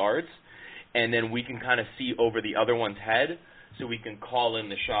 60 yards, and then we can kind of see over the other one's head. So we can call in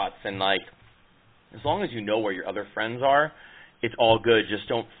the shots, and like, as long as you know where your other friends are, it's all good. Just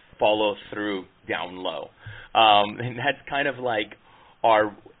don't follow through down low. And that's kind of like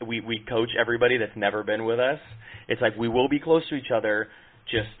we coach everybody that's never been with us. It's like, we will be close to each other.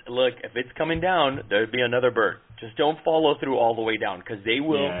 Just look, if it's coming down, there'd be another bird. Just don't follow through all the way down, because they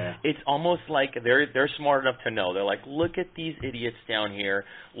will. Yeah. It's almost like they're smart enough to know. They're like, look at these idiots down here.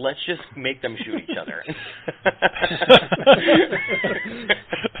 Let's just make them shoot each other.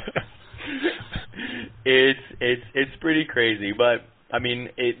 It's pretty crazy, but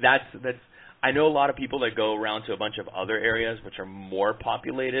that's. I know a lot of people that go around to a bunch of other areas which are more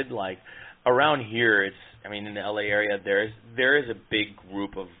populated. Like around here, in the LA area, there is a big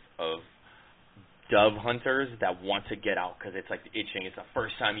group of dove hunters that want to get out because it's like itching. It's the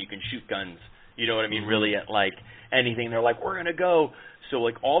first time you can shoot guns. You know what I mean? Really, at like anything, they're like, we're gonna go. So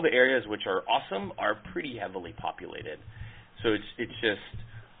like all the areas which are awesome are pretty heavily populated. So it's just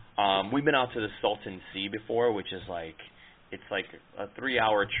we've been out to the Salton Sea before, which is like, it's like a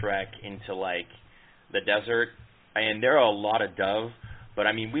 3-hour trek into like the desert, and there are a lot of dove. But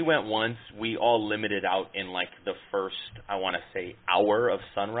we went once. We all limited out in like the first, I want to say, hour of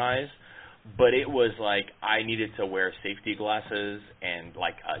sunrise. But it was like I needed to wear safety glasses and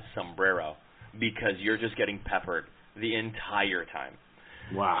like a sombrero because you're just getting peppered the entire time.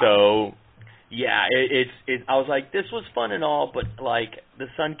 Wow. So yeah, I was like, this was fun and all, but like the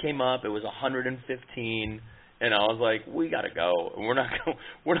sun came up. It was 115, and I was like, we gotta go. We're not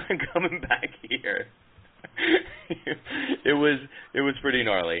coming back here. It was pretty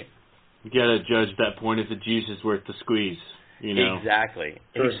gnarly. You gotta judge that point if the juice is worth the squeeze. Exactly.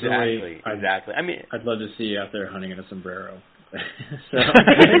 Personally, exactly. I'd love to see you out there hunting in a sombrero.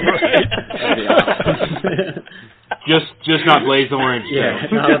 just not blaze orange. Yeah,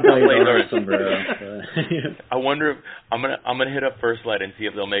 not a blaze orange sombrero. I wonder if I'm gonna hit up First Light and see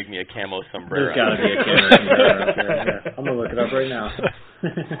if they'll make me a camo sombrero. There's gotta be a camo sombrero out there. Yeah. I'm gonna look it up right now.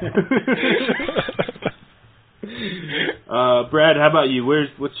 Brad, how about you?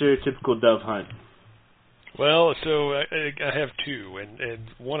 What's your typical dove hunt? Well, so I have two, and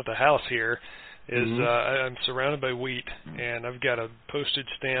one at the house here is I'm surrounded by wheat, and I've got a postage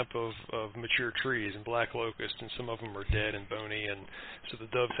stamp of mature trees and black locust, and some of them are dead and bony, and so the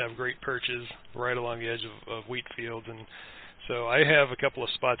doves have great perches right along the edge of wheat fields, and So I have a couple of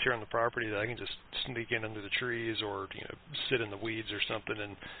spots here on the property that I can just sneak in under the trees or sit in the weeds or something,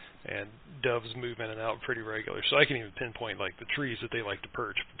 and doves move in and out pretty regular. So I can even pinpoint like the trees that they like to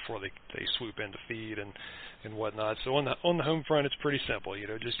perch before they swoop in to feed and whatnot. So on the home front, it's pretty simple.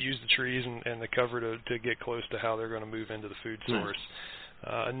 Just use the trees and the cover to get close to how they're going to move into the food source.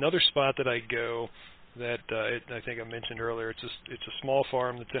 Another spot that I go that I think I mentioned earlier, it's a small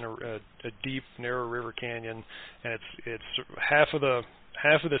farm that's in a deep, narrow river canyon, and it's half of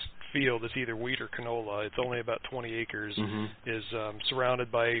this field is either wheat or canola. It's only about 20 acres, is surrounded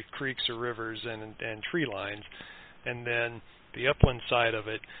by creeks or rivers and tree lines, and then the upland side of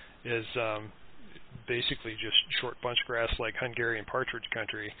it is basically just short bunch grass like Hungarian partridge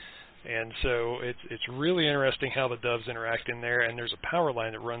country. And so it's really interesting how the doves interact in there, and there's a power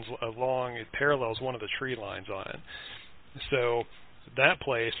line that runs along. It parallels one of the tree lines on it. So that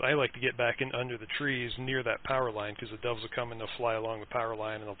place, I like to get back in under the trees near that power line, because the doves will come and they'll fly along the power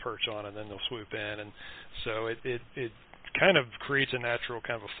line and they'll perch on it, and then they'll swoop in. And so it kind of creates a natural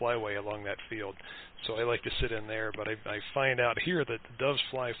kind of a flyway along that field. So I like to sit in there, but I find out here that the doves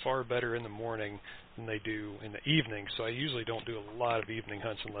fly far better in the morning than they do in the evening, so I usually don't do a lot of evening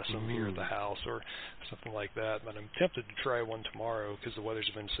hunts unless I'm here at the house or something like that. But I'm tempted to try one tomorrow because the weather's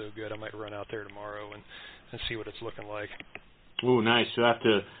been so good. I might run out there tomorrow and see what it's looking like. Oh, nice. You'll have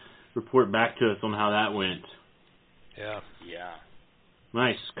to report back to us on how that went. Yeah.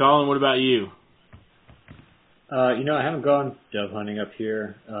 Nice. Colin, what about you? I haven't gone dove hunting up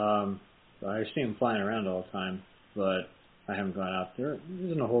here. I see them flying around all the time, but I haven't gone out there. There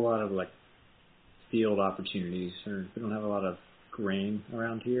isn't a whole lot of field opportunities. We don't have a lot of grain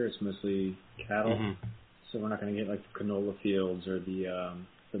around here. It's mostly cattle, so we're not going to get the canola fields or the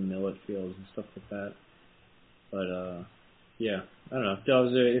millet fields and stuff like that. But yeah, I don't know.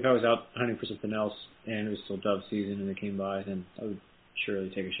 Doves. If I was out hunting for something else and it was still dove season and they came by, then I would surely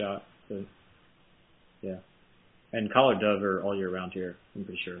take a shot. But yeah, and collared dove are all year round here, I'm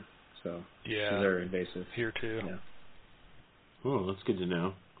pretty sure. So yeah, they're invasive here too. Yeah. Oh, that's good to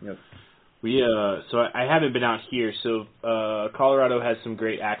know. Yep. So I haven't been out here. So Colorado has some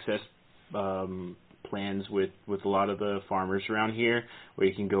great access plans with a lot of the farmers around here, where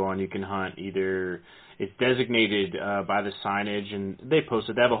you can go on. You can hunt either. It's designated by the signage, and they post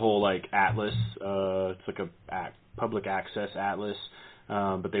it. They have a whole atlas. It's like a public access atlas,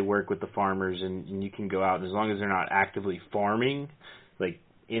 but they work with the farmers, and you can go out. And as long as they're not actively farming,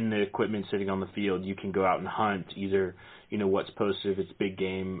 in the equipment sitting on the field, you can go out and hunt either, what's posted, if it's big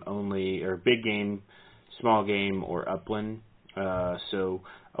game only, or big game, small game, or upland. So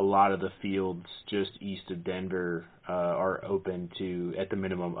a lot of the fields just east of Denver are open to, at the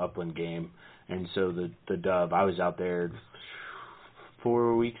minimum, upland game. And so the dove, I was out there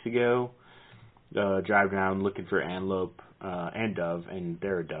 4 weeks ago, driving around looking for antelope and dove, and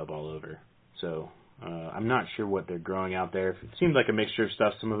there are dove all over. So I'm not sure what they're growing out there. It seemed like a mixture of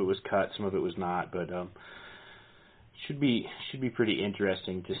stuff. Some of it was cut, some of it was not, but should be pretty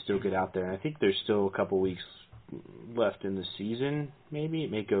interesting to still get out there. And I think there's still a couple weeks left in the season. Maybe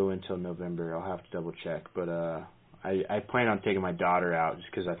it may go until November. I'll have to double check, but I plan on taking my daughter out just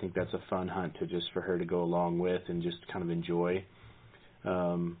because I think that's a fun hunt for her to go along with and just kind of enjoy.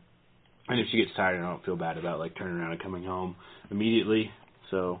 And if she gets tired, I don't feel bad about turning around and coming home immediately.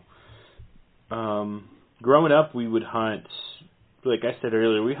 So. Growing up, we would hunt, like I said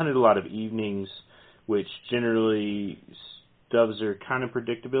earlier, we hunted a lot of evenings, which generally doves are kind of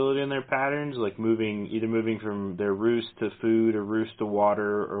predictability in their patterns, either moving from their roost to food or roost to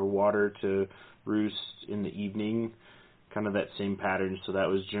water or water to roost in the evening, kind of that same pattern. So that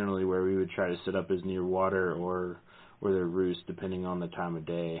was generally where we would try to set up as near water or their roost, depending on the time of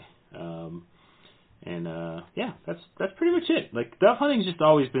day. Yeah, that's pretty much it. Dove hunting's just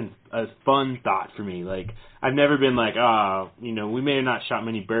always been a fun thought for me. I've never been we may have not shot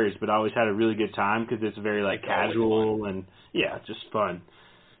many birds, but I always had a really good time because it's very casual and yeah, it's just fun.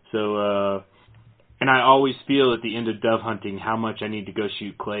 So, and I always feel at the end of dove hunting how much I need to go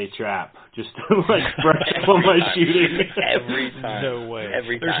shoot clay trap just to brush up on my shooting. Every time. No way.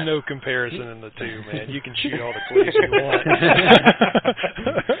 Every There's time. no comparison in the two, man. You can shoot all the clays you want.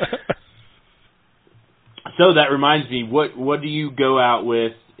 So that reminds me, what do you go out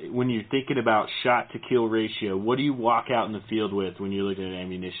with when you're thinking about shot to kill ratio? What do you walk out in the field with when you're looking at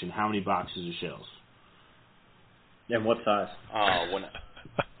ammunition? How many boxes of shells? And what size? Oh,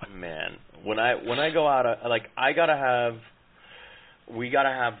 when I go out, we gotta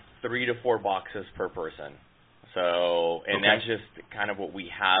have 3 to 4 boxes per person. So, and that's just kind of what we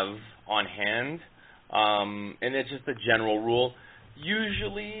have on hand. And it's just a general rule.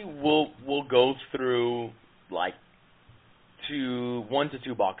 Usually we'll go through to 1 to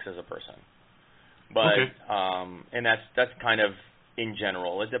 2 bucks as a person. But and that's kind of in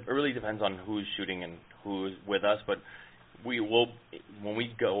general. It really depends on who's shooting and who's with us. But when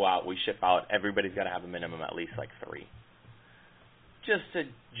we go out, we ship out. Everybody's got to have a minimum at least like 3. Just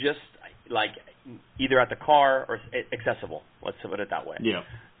like either at the car or accessible. Let's put it that way. Yeah.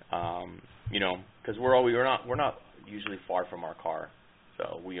 Because we're not usually far from our car,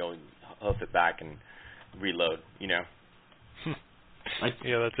 so we always hoof it back and reload. Yeah,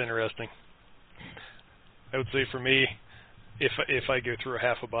 that's interesting. I would say for me, if I go through a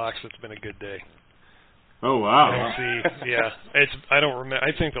half a box, it's been a good day. Oh wow! I don't remember.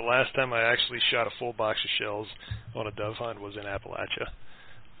 I think the last time I actually shot a full box of shells on a dove hunt was in Appalachia.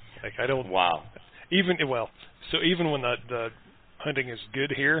 Like I don't. Wow. Even when the hunting is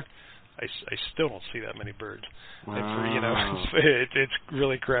good here, I still don't see that many birds. Wow. It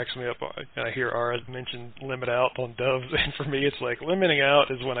really cracks me up. I hear Ara mention limit out on doves, and for me, it's like limiting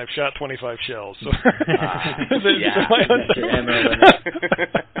out is when I've shot 25 shells. So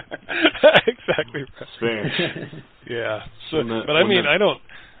exactly right. Fair. Yeah. So, but I mean, I don't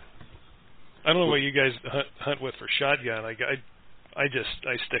know what you guys hunt with for shotgun. I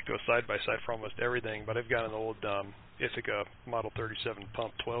stick to a side-by-side for almost everything, but I've got an old Ithaca Model 37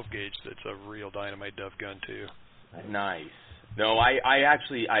 pump 12 gauge that's a real dynamite dove gun too. Nice. No, I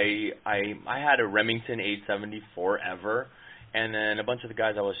actually had a Remington 870 forever, and then a bunch of the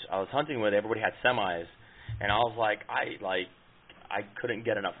guys I was hunting with, everybody had semis, and I was like I couldn't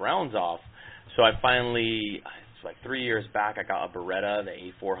get enough rounds off, so I finally, it's like 3 years back, I got a Beretta, the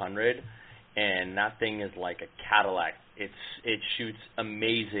A400, and that thing is like a Cadillac. It shoots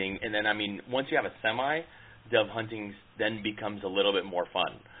amazing, and then I mean once you have a semi, dove hunting then becomes a little bit more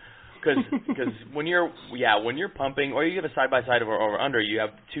fun. Because when you're pumping, or you have a side-by-side or under, you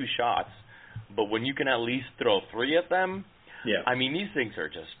have 2 shots. But when you can at least throw 3 at them, I mean, these things are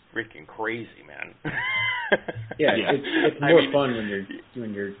just freaking crazy, man. It's more fun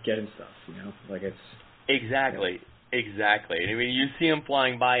when you're getting stuff, like it's... Exactly. I mean, you see them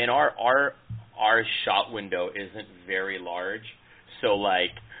flying by, and our shot window isn't very large, so,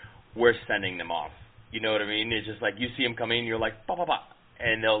 like, we're sending them off. You know what I mean? It's just like you see them come in, you're like, bah, bah, bah.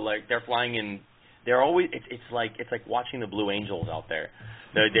 And they're flying in. They're always. It's like watching the Blue Angels out there.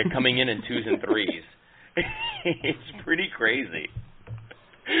 They're coming in 2s and 3s. It's pretty crazy.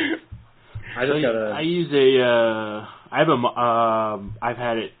 I've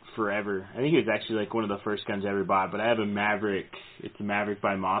had it forever. I think it was actually like one of the first guns I ever bought. But I have a Maverick. It's a Maverick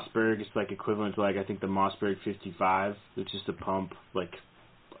by Mossberg. It's like equivalent to like I think the Mossberg 55. It's just a pump. Like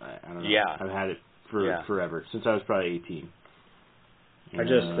I don't know. Yeah. I've had it forever since I was probably 18.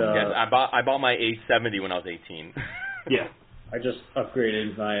 I bought my 870 when I was 18. Yeah. I just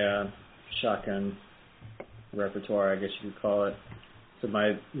upgraded my shotgun repertoire, I guess you could call it. So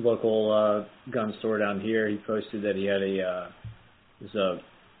my local gun store down here, he posted that he had a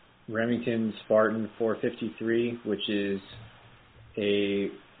Remington Spartan 453, which is a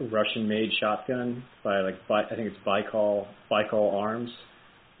Russian-made shotgun by I think it's Baikal Arms,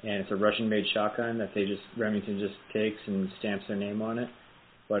 and it's a Russian-made shotgun that Remington just takes and stamps their name on it.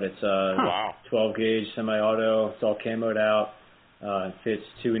 But it's 12 gauge semi-auto. It's all camoed out. It fits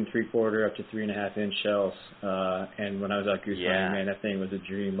 2 3/4 up to 3.5 inch shells. And when I was out goose hunting, man, that thing was a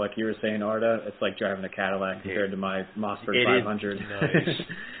dream. Like you were saying, Arda, it's like driving a Cadillac compared to my Mossberg 500. Nice.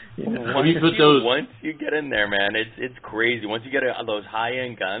 Once you get in there, man, it's crazy. Once you get those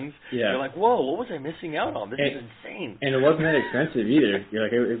high-end guns, you're like, whoa, what was I missing out on? This is insane. And it wasn't that expensive either. You're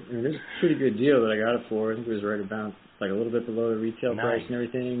like, it was a pretty good deal that I got it for. I think it was right about like a little bit below the retail price and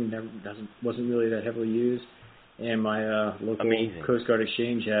everything. Wasn't really that heavily used. And my local Coast Guard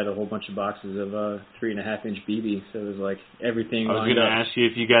Exchange had a whole bunch of boxes of 3.5 inch BB, so it was like everything. I was going to ask you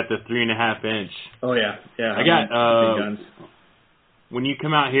if you got the 3.5 inch. Oh yeah. I got big guns. When you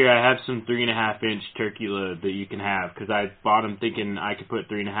come out here, I have some 3.5 inch turkey load that you can have because I bought them thinking I could put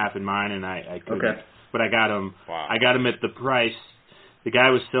 3.5 in mine, and I couldn't. Okay. But I got them. Wow. I got them at the price. The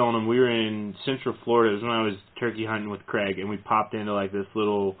guy was selling them. We were in Central Florida. It was when I was turkey hunting with Craig, and we popped into like this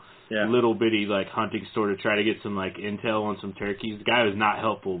little bitty like hunting store to try to get some like intel on some turkeys. The guy was not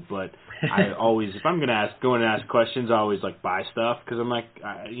helpful, but I always, if I'm going to go in and ask questions, I always like buy stuff because I'm like,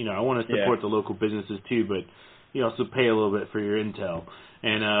 I want to support the local businesses too, but you also pay a little bit for your intel.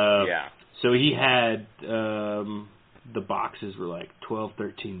 And so he had the boxes were like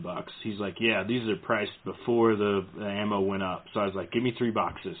 $12-13. He's like, yeah, these are priced before the ammo went up. So I was like, give me 3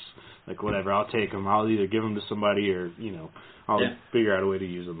 boxes, like whatever, I'll take them. I'll either give them to somebody or I'll figure out a way to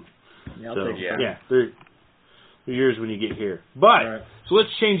use them. Yeah, I'll take them. They're yours when you get here. But so let's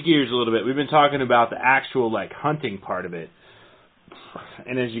change gears a little bit. We've been talking about the actual like hunting part of it.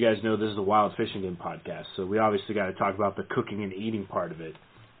 and as you guys know, this is a Wild Fishing Game podcast, so we obviously got to talk about the cooking and eating part of it,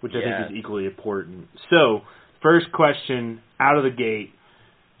 which I think is equally important. So, first question out of the gate: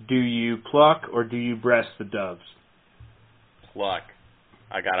 do you pluck or do you breast the doves? Pluck.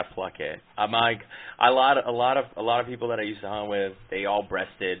 I gotta pluck it. I'm like a lot of people that I used to hunt with. They all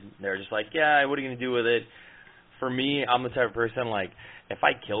breasted. They're just like, yeah, what are you gonna do with it? For me, I'm the type of person like if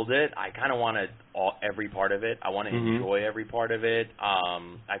I killed it, I kind of want every part of it. I want to enjoy every part of it.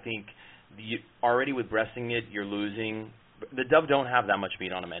 I think already with breasting it, you're losing. The dove don't have that much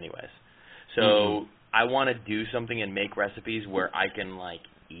meat on them anyways. So I want to do something and make recipes where I can like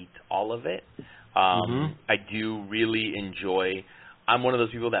eat all of it. I do really enjoy. I'm one of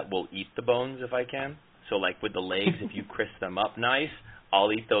those people that will eat the bones if I can. So, like, with the legs, if you crisp them up nice,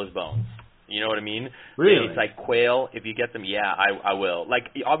 I'll eat those bones. You know what I mean? Really? It's like quail. If you get them, yeah, I will. Like,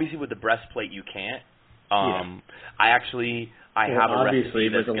 obviously, with the breastplate, you can't. I have a obviously,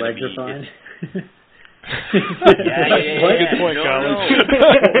 recipe that's but the legs are fine. Yeah. Good point, Colin.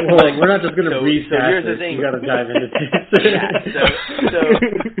 Well, we're not just going to reset so here's this. the thing. We got to dive into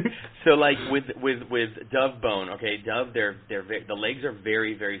this. So like with dove bone, okay, dove the legs are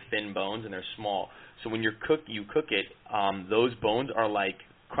very, very thin bones and they're small. So when you cook it, those bones are like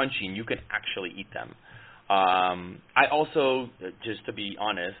crunchy and you can actually eat them. I also, just to be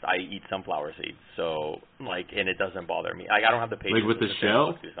honest, I eat sunflower seeds. So like, and it doesn't bother me. Like I don't have the patience. Like with the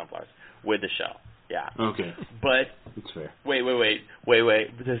shell? To do sunflowers. With the shell. Yeah. Okay. But that's fair. Wait.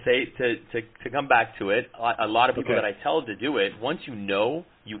 To come back to it, a lot of people that I tell to do it, once you know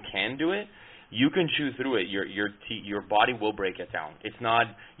you can do it, you can chew through it. Your body will break it down. It's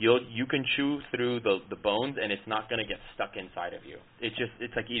not you can chew through the bones and it's not going to get stuck inside of you.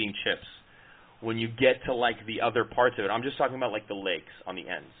 It's like eating chips. When you get to like the other parts of it, I'm just talking about like the legs on the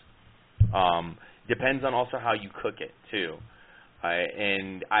ends. Depends on also how you cook it too.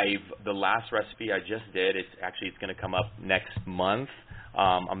 The last recipe I just did, it's going to come up next month.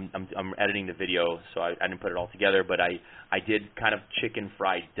 I'm editing the video, so I didn't put it all together, but I did kind of chicken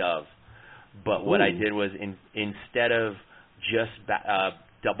fried dove. But what I did was instead of just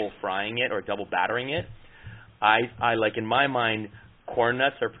double frying it or double battering it, I like in my mind, corn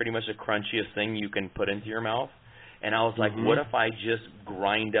nuts are pretty much the crunchiest thing you can put into your mouth. And I was like, what if I just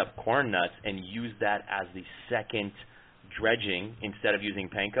grind up corn nuts and use that as the second dredging instead of using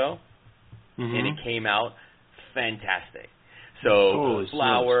panko, and it came out fantastic. So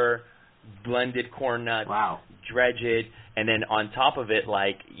flour, blended corn nuts, dredge it, and then on top of it,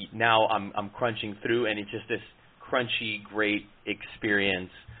 like now I'm crunching through, and it's just this crunchy, great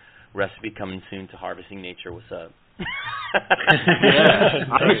experience. Recipe coming soon to Harvesting Nature. What's up? Yeah,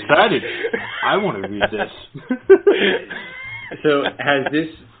 I'm excited. I want to read this. So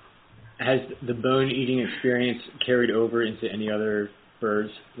has the bone eating experience carried over into any other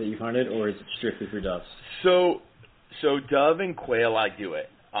birds that you've hunted, or is it strictly for doves? So dove and quail, I do it.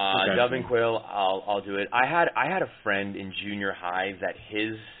 Dove and quail, I'll do it. I had a friend in junior high that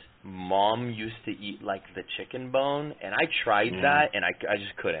his mom used to eat like the chicken bone, and I tried that, and I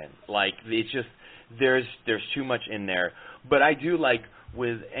just couldn't. Like it's just there's too much in there. But I do like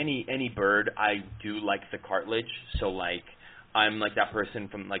with any bird, I do like the cartilage. So like. I'm like that person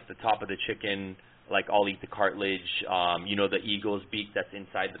from like the top of the chicken, like I'll eat the cartilage. The eagle's beak that's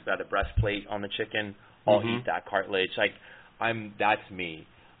inside the breastplate on the chicken. I'll eat that cartilage. Like that's me.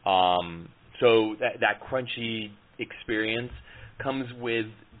 So that crunchy experience comes with.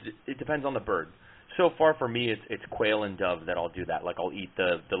 It depends on the bird. So far for me, it's quail and dove that I'll do that. Like I'll eat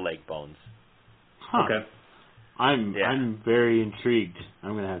the leg bones. Huh. Okay. I'm very intrigued.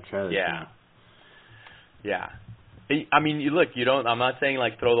 I'm gonna have to try this. Yeah. Yeah. I mean, I'm not saying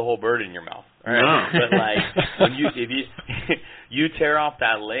like throw the whole bird in your mouth, all right? No. But like if you tear off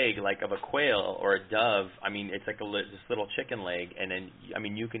that leg like of a quail or a dove, I mean, it's like this little chicken leg, and then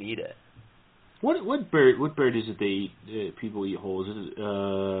you can eat it. What bird is it they eat? People eat whole? Is it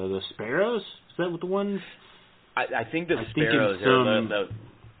the sparrows? Is that what the ones? I think the sparrows are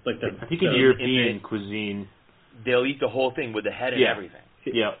I think in European cuisine they'll eat the whole thing with the head and everything.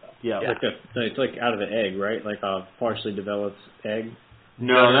 Yeah. It's like out of the egg, right? Like a partially developed egg.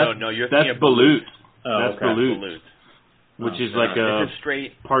 No. That's balut. Oh, that's balut, which is like a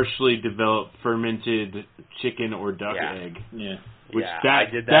straight partially developed fermented chicken or duck egg. Yeah. Which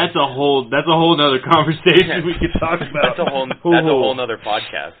that's a whole other conversation we could talk about. That's a whole other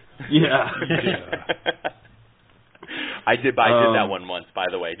podcast. Yeah. I did that one once, by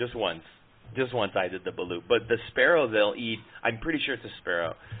the way, just once. Just once I did the balut. But the sparrow they'll eat, I'm pretty sure it's a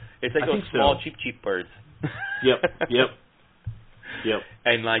sparrow. It's like those small, cheap birds. Yep.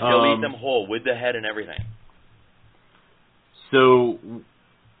 And like they'll eat them whole with the head and everything. So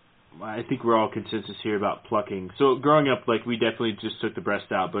I think we're all consensus here about plucking. So growing up, like, we definitely just took the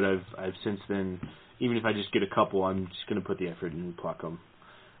breast out, but I've since then, even if I just get a couple, I'm just going to put the effort in and pluck them.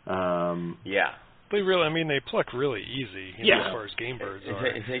 Yeah. They really, I mean, they pluck really easy, you know, as far as game birds are.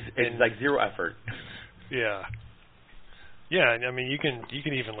 It's like zero effort. Yeah. Yeah, I mean, you can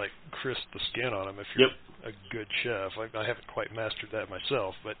even, like, crisp the skin on them if you're a good chef. I haven't quite mastered that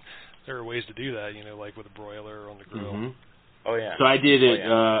myself, but there are ways to do that, you know, like with a broiler or on the grill. Mm-hmm. Oh yeah. So I did it.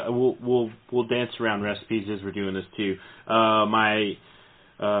 We'll dance around recipes as we're doing this too. My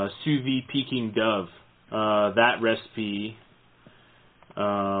sous vide Peking dove. That recipe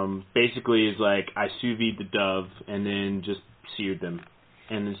basically is like I sous vide the dove and then just seared them,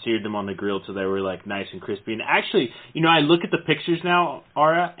 and then seared them on the grill till they were like nice and crispy. And actually, you know, I look at the pictures now,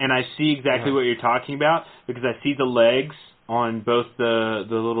 Ara, and I see exactly what you're talking about because I see the legs on both the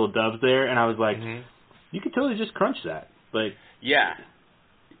little doves there, and I was like, you could totally just crunch that. Like, yeah,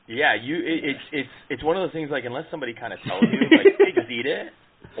 it's one of those things, like, unless somebody kind of tells you, like, pigs eat it,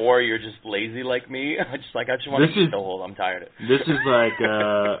 or you're just lazy like me, I just want to eat the whole. I'm tired of it. This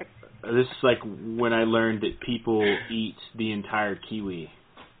is like when I learned that people eat the entire kiwi,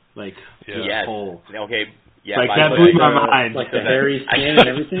 like whole. Okay. Yeah, like that blew my mind. Like the hairy skin and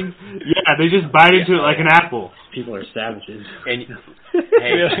everything. Yeah, they just bite into it like an apple. People are savages. And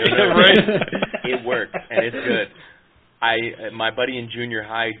it works and it's good. My buddy in junior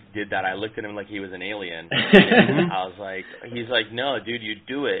high did that. I looked at him like he was an alien. And I was like, he's like, no, dude, you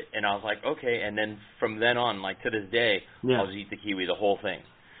do it. And I was like, okay. And then from then on, like to this day, I'll just eat the kiwi, the whole thing.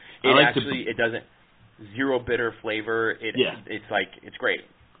 It doesn't, zero bitter flavor. It's like, it's great.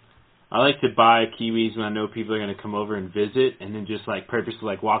 I like to buy kiwis when I know people are going to come over and visit, and then just like purposely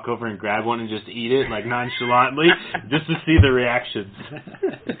like walk over and grab one and just eat it like nonchalantly, just to see the reactions.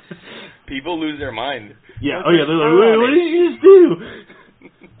 People lose their mind. Yeah. Oh yeah. They're like, what did you just do?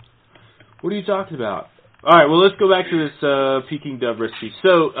 What are you talking about? All right. Well, let's go back to this Peking dove recipe.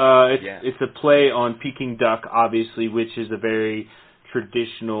 So it's a play on Peking duck, obviously, which is a very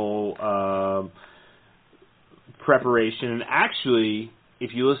traditional preparation, and actually,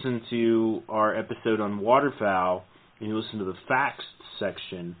 if you listen to our episode on waterfowl and you listen to the facts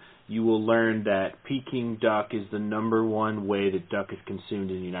section, you will learn that Peking duck is the number one way that duck is consumed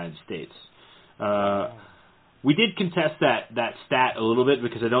in the United States. We did contest that stat a little bit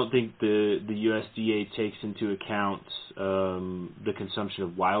because I don't think the USDA takes into account the consumption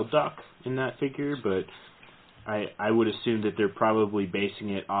of wild duck in that figure, but I would assume that they're probably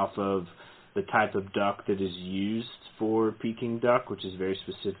basing it off of the type of duck that is used for Peking duck, which is very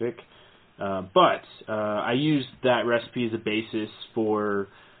specific. But I used that recipe as a basis for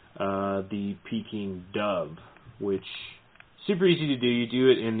the Peking dove, which super easy to do. You do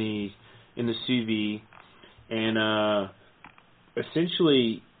it in the sous vide, and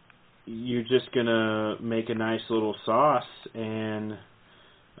essentially you're just gonna make a nice little sauce and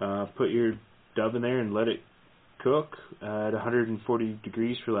put your dove in there and let it cook at 140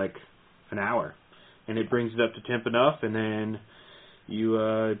 degrees for like an hour, and it brings it up to temp enough, and then you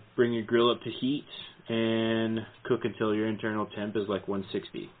bring your grill up to heat and cook until your internal temp is like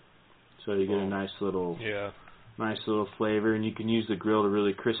 160. So you get a nice little flavor, and you can use the grill to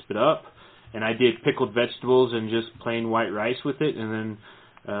really crisp it up. And I did pickled vegetables and just plain white rice with it, and then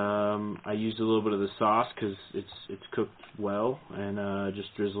I used a little bit of the sauce because it's cooked well, and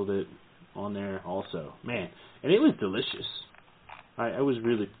just drizzled it on there also. Man, and it was delicious. I was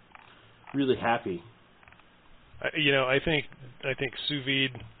really happy. I think sous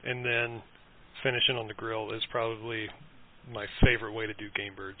vide and then finishing on the grill is probably my favorite way to do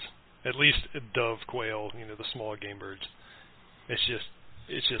game birds. At least dove, quail, the small game birds. It's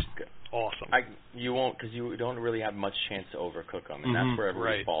just awesome. You won't, because you don't really have much chance to overcook them, and that's where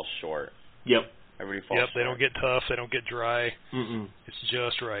everybody falls short. Yep. Everybody falls short. They don't get tough. They don't get dry. It's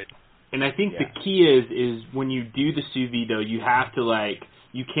just right. And I think the key is when you do the sous vide, though, you have to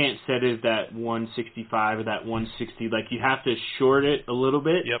you can't set it at that 165 or that 160. Like, you have to short it a little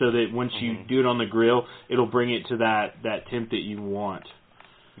bit so that once you do it on the grill, it'll bring it to that temp that you want.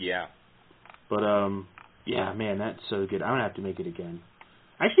 Yeah. But, yeah, man, that's so good. I'm going to have to make it again.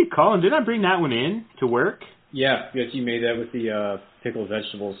 Actually, Colin, didn't I bring that one in to work? Yeah, yes, you made that with the pickled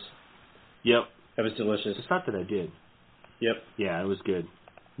vegetables. Yep. That was delicious. I thought that I did. Yep. Yeah, it was good.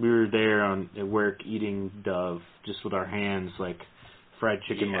 We were there at work eating dove just with our hands, like fried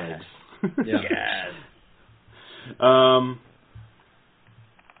chicken legs. Yes.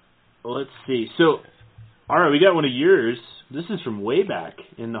 Let's see. So, all right, we got one of yours. This is from way back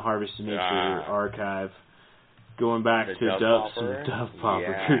in the Harvest of Nature archive, going back to some dove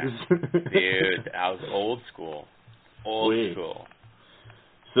poppers. Yeah. Dude, I was old school. Old school.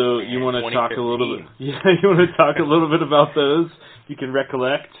 So you want to talk a little bit? Yeah, you want to talk a little bit about those? You can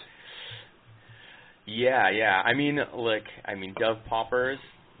recollect. Yeah. I mean, look, Dove poppers.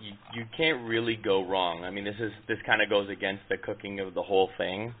 You can't really go wrong. I mean, this kind of goes against the cooking of the whole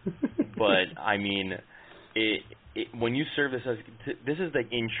thing, but I mean, when you serve this this is the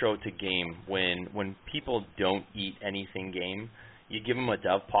intro to game. When people don't eat anything game, you give them a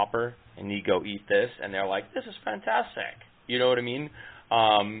Dove popper and you go eat this, and they're like, "This is fantastic." You know what I mean?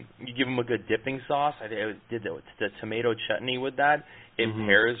 You give them a good dipping sauce. I did the tomato chutney with that. It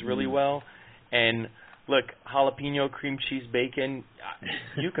pairs really well. And look, jalapeno, cream cheese, bacon,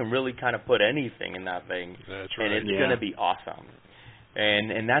 you can really kind of put anything in that thing. That's right. And it's going to be awesome.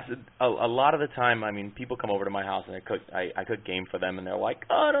 And that's a lot of the time. I mean, people come over to my house and I cook game for them, and they're like,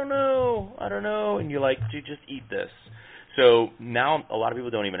 oh, I don't know. And you're like, dude, just eat this. So now a lot of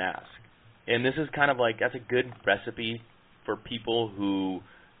people don't even ask. And this is kind of like, that's a good recipe for people who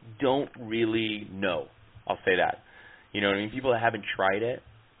don't really know. I'll say that. You know what I mean? People that haven't tried it,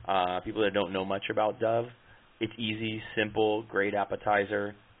 people that don't know much about Dove. It's easy, simple, great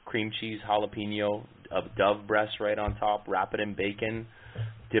appetizer. Cream cheese, jalapeno, a Dove breast right on top. Wrap it in bacon,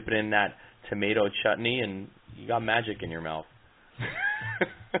 dip it in that tomato chutney, and you got magic in your mouth.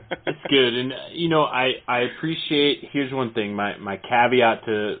 It's good. And, you know, I appreciate, here's one thing, my caveat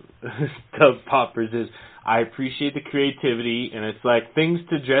to Dove poppers is I appreciate the creativity, and it's like things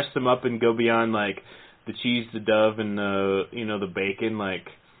to dress them up and go beyond like the cheese, the Dove, and the, you know, the bacon. Like,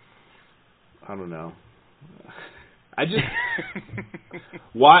 I don't know. I just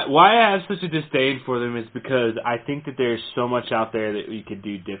why I have such a disdain for them is because I think that there's so much out there that we could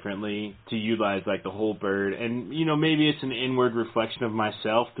do differently to utilize like the whole bird. And you know, maybe it's an inward reflection of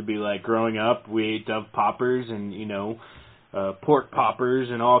myself to be like, growing up we ate Dove poppers and, you know, pork poppers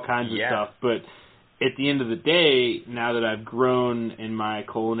and all kinds of stuff. But at the end of the day, now that I've grown in my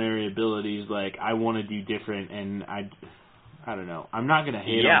culinary abilities, like I want to do different, and I don't know. I'm not going to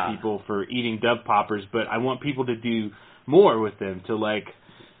hate on people for eating Dove poppers, but I want people to do more with them,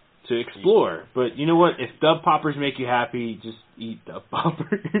 to explore. But you know what? If Dove poppers make you happy, just eat Dove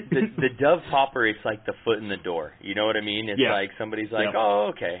poppers. the Dove popper, it's like the foot in the door. You know what I mean? It's like somebody's like,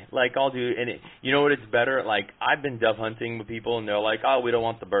 oh, okay. Like, I'll do, and you know what? It's better. Like, I've been dove hunting with people, and they're like, oh, we don't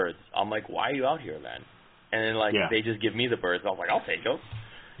want the birds. I'm like, why are you out here then? And then, like, they just give me the birds. I was like, I'll take them.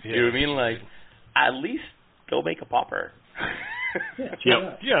 You know what I mean? Like, at least go make a popper.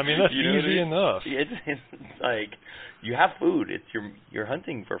 Yeah, I mean, that's easy enough. It's like, you have food. It's you're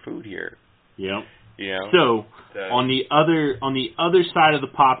hunting for food here. Yep. You know? So on the other side of the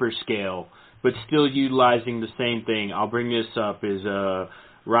popper scale, but still utilizing the same thing, I'll bring this up, is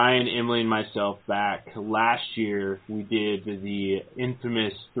Ryan, Emily, and myself back last year we did the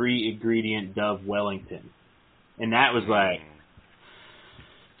infamous 3-ingredient Dove Wellington. And that was like,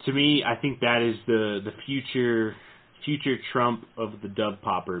 to me, I think that is the future trump of the Dove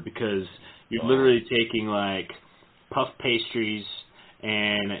popper, because you're literally taking like puff pastries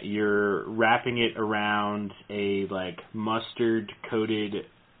and you're wrapping it around a like mustard coated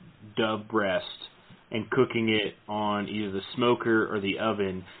Dove breast and cooking it on either the smoker or the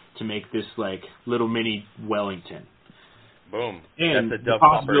oven to make this like little mini Wellington. Boom. And that's a Dove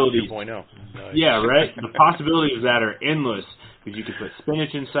popper 2.0. Nice. Yeah, right? The possibilities of that are endless. Because you could put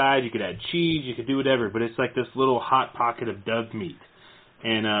spinach inside, you could add cheese, you could do whatever, but it's like this little hot pocket of Dove meat.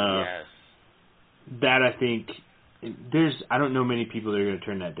 And that, I think, I don't know many people that are going to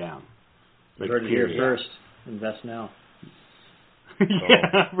turn that down. Like, you heard it here first. Invest now.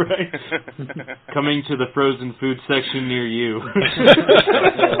 Yeah, right. Coming to the frozen food section near you.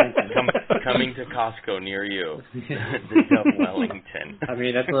 Coming to Costco near you. The Dove Wellington. I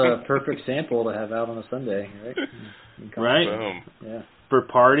mean, that's a perfect sample to have out on a Sunday, right? Right? Boom. Yeah. For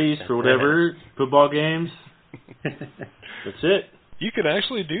parties, for whatever, football games. That's it. You could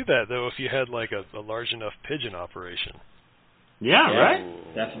actually do that, though, if you had like a large enough pigeon operation. Yeah,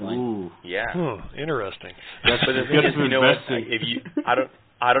 right? Definitely. Ooh. Yeah. Interesting. But the thing is, you know what?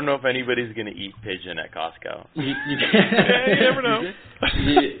 I don't know if anybody's going to eat pigeon at Costco. You never know.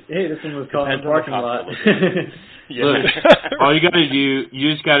 Hey, this one was caught in the parking lot. Look, all you got to do,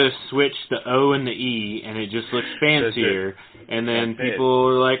 you just got to switch the O and the E, and it just looks fancier. And then people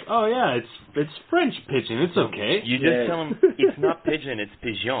are like, "Oh yeah, it's French pigeon. It's okay." You just tell them it's not pigeon, it's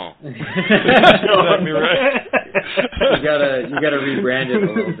pigeon. You're right. You gotta rebrand it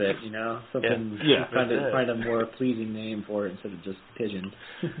a little bit, you know, something. Find a more pleasing name for it instead of just pigeon.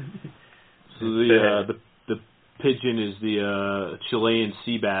 So the pigeon is the Chilean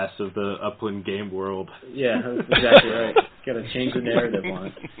sea bass of the upland game world. Yeah, that's exactly right. Got to change the narrative on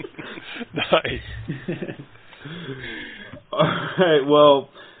it. Nice. All right. Well,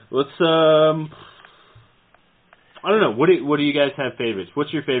 let's. I don't know. What do you guys have favorites?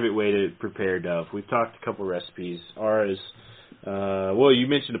 What's your favorite way to prepare dove? We've talked a couple recipes. Ours. Well, you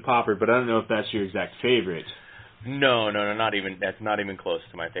mentioned a popper, but I don't know if that's your exact favorite. No, not even. That's not even close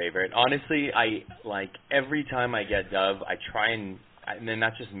to my favorite. Honestly, I like every time I get dove, I try and then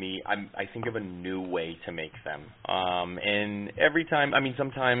not just me. I think of a new way to make them. And every time, I mean,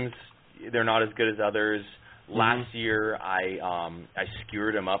 sometimes they're not as good as others. Last year, I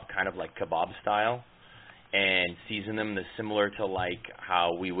skewered them up kind of like kebab style, and seasoned them similar to like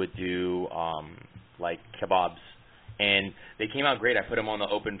how we would do like kebabs. And they came out great. I put them on the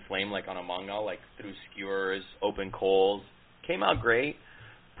open flame, like on a mangal, like through skewers, open coals. Came out great.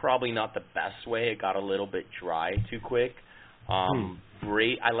 Probably not the best way. It got a little bit dry too quick.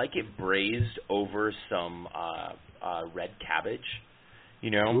 I like it braised over some red cabbage.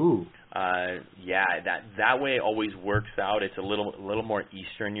 You know, Ooh. Yeah, that way it always works out. It's a little more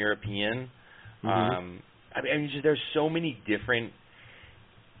Eastern European. I mean, there's so many different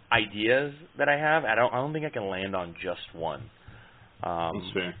ideas that I have. I don't think I can land on just one.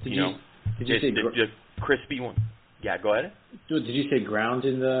 That's fair. Did you say just crispy one? Yeah, go ahead. Did you say ground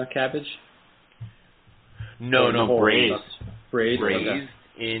in the cabbage? No, braised. Braised okay.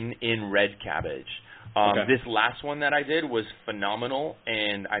 in red cabbage. Okay. This last one that I did was phenomenal,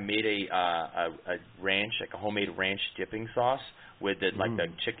 and I made a ranch, like a homemade ranch dipping sauce with it, like the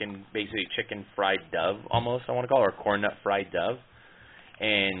chicken, basically chicken fried dove, almost I want to call it, or corn nut fried dove.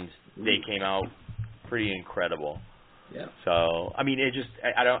 And they came out pretty incredible. Yeah. So, I mean, it just,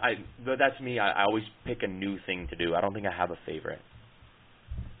 but that's me. I always pick a new thing to do. I don't think I have a favorite.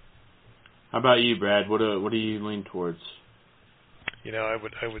 How about you, Brad? What do you lean towards? You know, I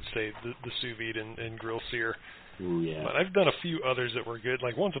would say the sous vide and grill sear. Ooh, yeah. But I've done a few others that were good.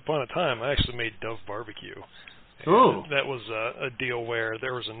 Like once upon a time, I actually made Dove barbecue. Oh. That was a deal where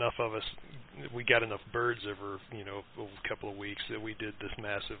there was enough of us. We got enough birds over, a couple of weeks that we did this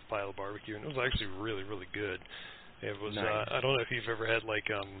massive pile of barbecue, and it was actually really, really good. It was. Nice. I don't know if you've ever had like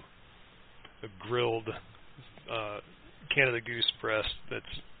a grilled Canada goose breast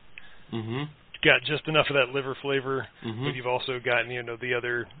that's got just enough of that liver flavor, but you've also gotten the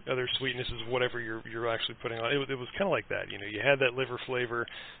other sweetnesses, whatever you're actually putting on. It was kind of like that. You had that liver flavor,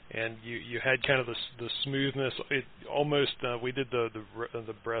 and you had kind of the smoothness. It almost we did the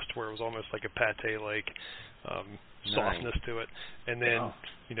breast where it was almost like a pate like softness to it, and then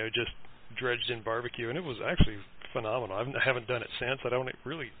just dredged in barbecue, and it was actually phenomenal. I haven't done it since. I don't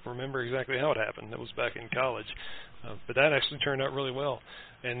really remember exactly how it happened. That was back in college, but that actually turned out really well.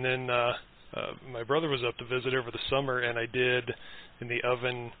 And then my brother was up to visit over the summer, and I did in the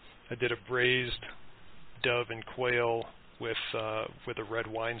oven. I did a braised dove and quail with a red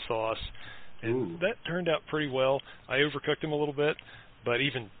wine sauce, and that turned out pretty well. I overcooked them a little bit, but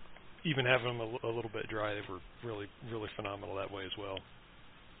even having them a little bit dry, they were really, really phenomenal that way as well.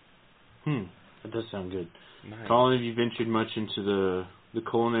 That does sound good. Nice. Colin, have you ventured much into the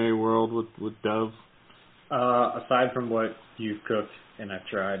culinary world with dove? Aside from what you've cooked and I've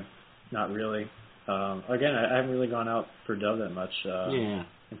tried, not really. Again, I haven't really gone out for dove that much. Yeah.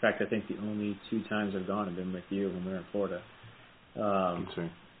 In fact, I think the only 2 times I've gone have been with you when we were in Florida.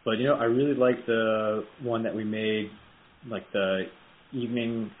 But I really like the one that we made, like the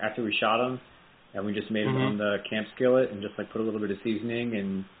evening after we shot them, and we just made them on the camp skillet and just like put a little bit of seasoning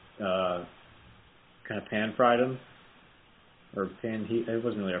and kind of pan fried them, or pan heat. It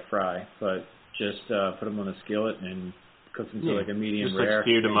wasn't really a fry, but just put them on a skillet and cooked them to like a medium just rare. Just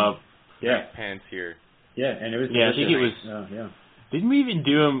like seared them up. Yeah. Pan seared. Yeah, and it was delicious. delicious. I think it was. Didn't we even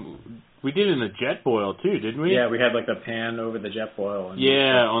do them? We did it in a jet boil too, didn't we? Yeah, we had like the pan over the jet boil. And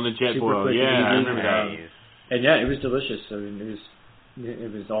on the jet boil. Yeah, I remember that. And yeah, it was delicious. I mean,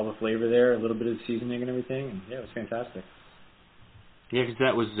 it was all the flavor there, a little bit of seasoning and everything, and yeah, it was fantastic. Yeah, because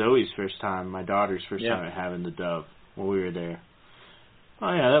that was Zoe's first time, my daughter's first time at having the dove when we were there.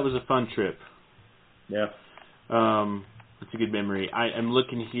 Oh yeah, that was a fun trip. Yeah. That's a good memory. I'm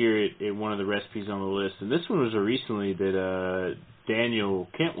looking here at one of the recipes on the list, and this one was recently that Daniel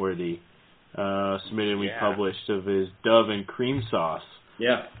Kentworthy submitted and we published of his dove and cream sauce.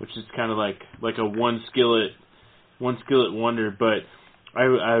 Yeah. Which is kind of like a one skillet wonder, but I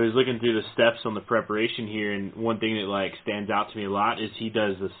was looking through the steps on the preparation here, and one thing that stands out to me a lot is he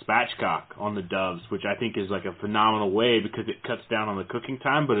does the spatchcock on the doves, which I think is like a phenomenal way because it cuts down on the cooking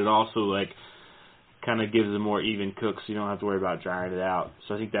time, but it also kind of gives a more even cook, so you don't have to worry about drying it out.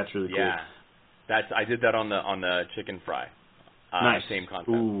 So I think that's really cool. Yeah, I did that on the chicken fry. Nice. Same concept.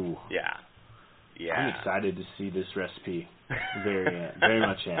 Ooh. Yeah. I'm excited to see this recipe. Very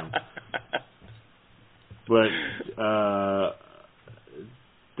much am. But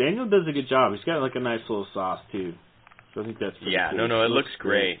Daniel does a good job. He's got like a nice little sauce too. So I think that's pretty cool. No, it looks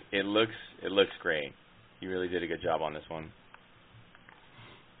great. It looks great. You really did a good job on this one.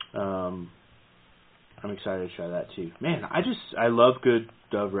 I'm excited to try that too. Man, I love good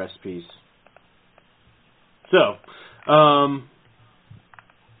Dove recipes. So,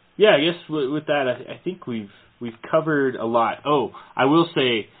 yeah, I guess with that, I think we've covered a lot. Oh, I will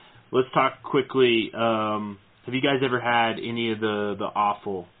say, let's talk quickly. Have you guys ever had any of the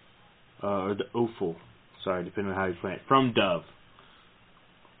offal or the offal? Sorry, depending on how you play it, from Dove?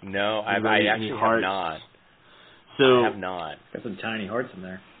 No, I actually have not. So I have not. Got some tiny hearts in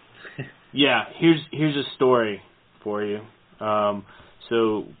there. Yeah, here's a story for you.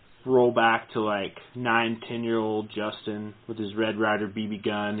 So roll back to like 9-10-year-old Justin with his Red Ryder BB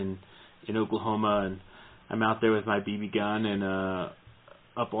gun in Oklahoma, and I'm out there with my BB gun, and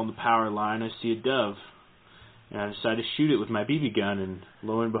up on the power line I see a dove, and I decide to shoot it with my BB gun, and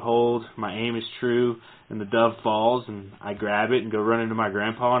lo and behold, my aim is true, and the dove falls, and I grab it and go run into my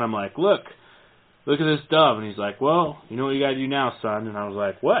grandpa, and I'm like, look at this dove. And he's like, well, you know what you got to do now, son? And I was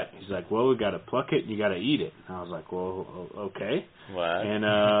like, what? He's like, well, we got to pluck it and you got to eat it. And I was like, well, okay. What?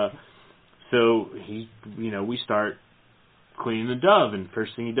 And so we start cleaning the dove, and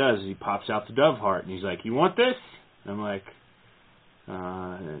first thing he does is he pops out the dove heart, and he's like, you want this? And I'm like,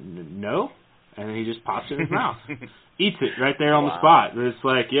 no. And then he just pops it in his mouth. Eats it right there on the spot. But it's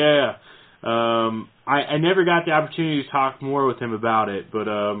like, yeah. I never got the opportunity to talk more with him about it, but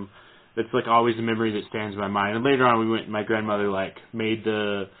it's like always a memory that stands in my mind. And later on, my grandmother like made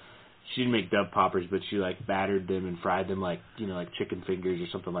she didn't make dove poppers, but she like battered them and fried them like chicken fingers or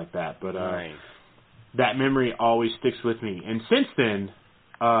something like that. But nice. That memory always sticks with me. And since then,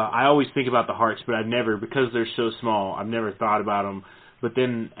 I always think about the hearts, but because they're so small, I've never thought about them. But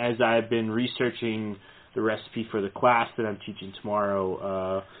then as I've been researching the recipe for the class that I'm teaching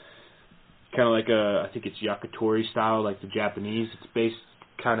tomorrow, kind of like I think it's yakitori style, like the Japanese. It's based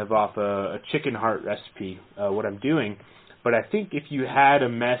kind of off a chicken heart recipe, what I'm doing. But I think if you had a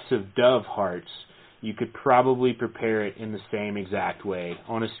mess of dove hearts, you could probably prepare it in the same exact way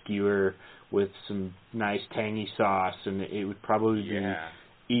on a skewer with some nice tangy sauce, and it would probably be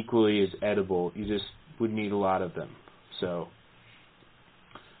equally as edible. You just would need a lot of them. So,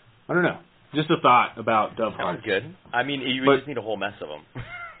 I don't know. Just a thought about dove hearts. Sounds good. I mean, you just need a whole mess of them.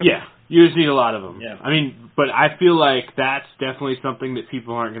 Yeah, you just need a lot of them. Yeah. I mean, but I feel like that's definitely something that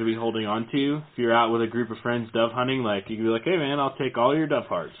people aren't going to be holding on to. If you're out with a group of friends dove hunting, like you can be like, hey man, I'll take all your dove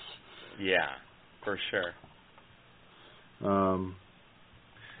hearts. Yeah, for sure.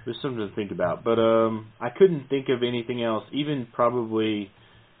 There's something to think about. But I couldn't think of anything else. Even probably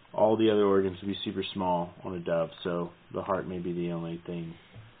all the other organs would be super small on a dove, so the heart may be the only thing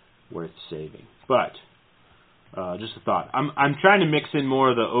worth saving. But just a thought. I'm trying to mix in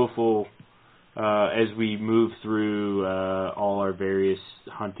more of the offal as we move through all our various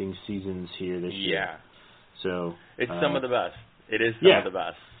hunting seasons here this year. Yeah. So it's some of the best. It is some of the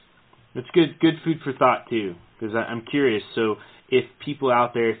best. It's good food for thought too, because I'm curious. So if people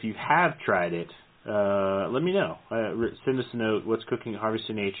out there, if you have tried it, let me know. Send us a note. What's cooking at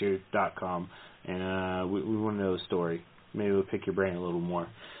harvestingnature.com, and we want to know the story. Maybe we'll pick your brain a little more.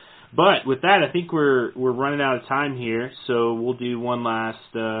 But with that, I think we're running out of time here, so we'll do one last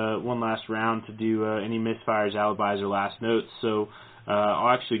round to do any misfires, alibis, or last notes. So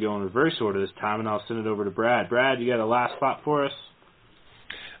I'll actually go in reverse order this time, and I'll send it over to Brad. Brad, you got a last spot for us?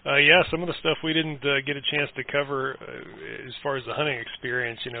 Yeah, some of the stuff we didn't get a chance to cover as far as the hunting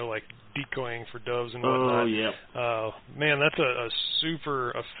experience, like decoying for doves and whatnot. Oh, yeah. Man, that's a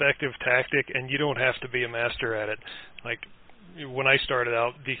super effective tactic, and you don't have to be a master at it. Like, when I started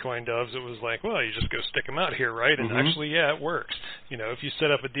out decoying doves, it was like, well, you just go stick them out here, right? And actually, yeah, it works. If you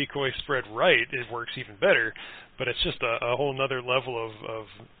set up a decoy spread right, it works even better. But it's just a whole nother level of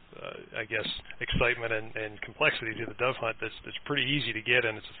I guess, excitement and complexity to the dove hunt that's pretty easy to get,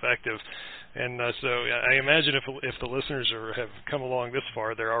 and it's effective. And so I imagine if the listeners have come along this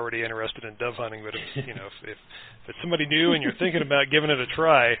far, they're already interested in dove hunting. But if it's somebody new and you're thinking about giving it a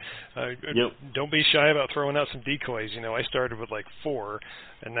try, don't be shy about throwing out some decoys. I started with like 4,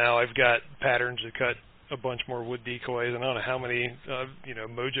 and now I've got patterns to cut a bunch more wood decoys, and I don't know how many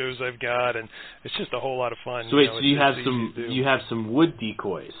mojos I've got, and it's just a whole lot of fun. So wait, so you have some wood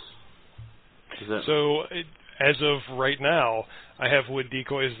decoys. So as of right now, I have wood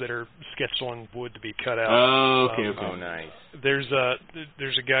decoys that are sketched on wood to be cut out. Oh, okay. Oh, nice. There's a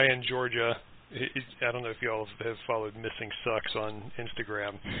guy in Georgia I don't know if y'all have followed Missing Sucks on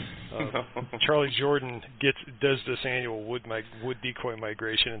Instagram. Charlie Jordan does this annual wood decoy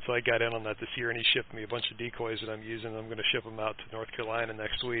migration, and so I got in on that this year, and he shipped me a bunch of decoys that I'm using. I'm going to ship them out to North Carolina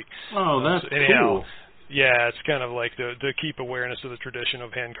next week. Oh, that's cool. cool. Yeah, it's kind of like to keep awareness of the tradition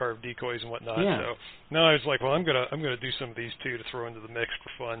of hand-carved decoys and whatnot. Yeah. So now I was like, well, I'm gonna do some of these too to throw into the mix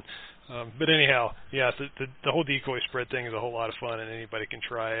for fun. But anyhow, yeah, the whole decoy spread thing is a whole lot of fun, and anybody can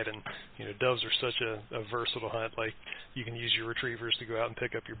try it. And doves are such a versatile hunt. Like you can use your retrievers to go out and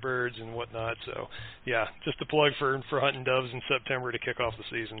pick up your birds and whatnot. So yeah, just a plug for hunting doves in September to kick off the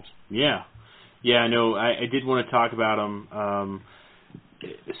season. Yeah, I know. I did want to talk about them.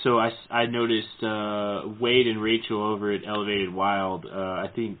 So I noticed Wade and Rachel over at Elevated Wild. I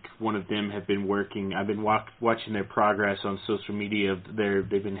think one of them have been working. I've been watching their progress on social media.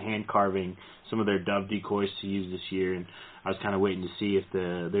 They've been hand carving some of their dove decoys to use this year, and I was kind of waiting to see if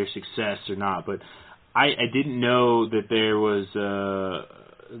their success or not. But I didn't know that there was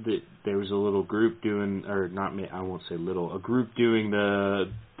a little group doing, or not. I won't say little. A group doing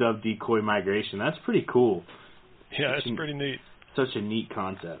the dove decoy migration. That's pretty cool. Yeah, it's pretty neat. Such a neat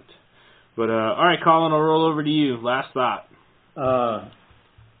concept. But, all right, Colin, I'll roll over to you. Last thought. I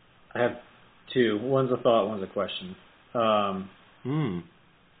have two. One's a thought, one's a question.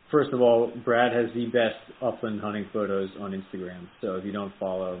 First of all, Brad has the best upland hunting photos on Instagram. So if you don't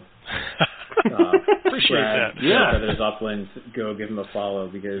follow appreciate Brad, that. Yeah. There's Uplands, go give him a follow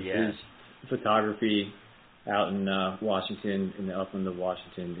because his photography out in Washington, in the upland of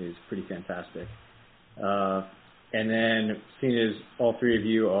Washington, is pretty fantastic. And then, seeing as all three of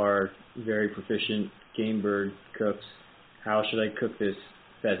you are very proficient game bird cooks, how should I cook this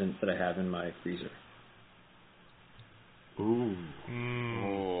pheasant that I have in my freezer? Ooh.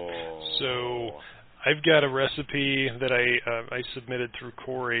 So, I've got a recipe that I submitted through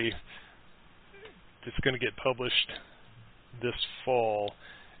Corey that's going to get published this fall,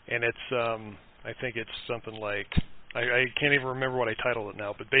 and it's I think it's something like, I can't even remember what I titled it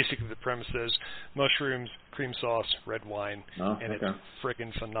now, but basically the premise is mushrooms, cream sauce, red wine, and it's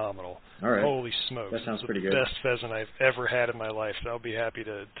freaking phenomenal. All right. Holy smokes. That sounds pretty good. It's the best pheasant I've ever had in my life, so I'll be happy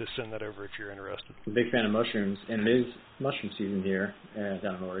to send that over if you're interested. I'm a big fan of mushrooms, and it is mushroom season here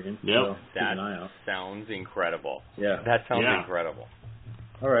down in Oregon, so keep an eye out. Sounds incredible. Yeah. That sounds incredible.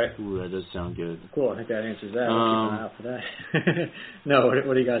 All right. Ooh, that does sound good. Cool, I think that answers that. I'll keep an eye out for that. No,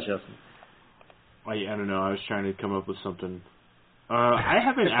 what do you got, Justin? I don't know. I was trying to come up with something. I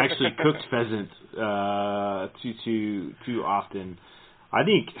haven't actually cooked pheasant too often. I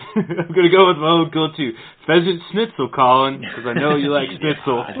think I'm going to go with my own go-to. Pheasant schnitzel, Colin, because I know you like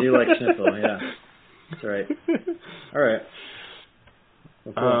schnitzel. I do like schnitzel, yeah. That's right. All right.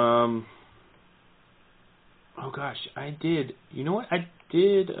 Well, oh, gosh. I did. You know what? I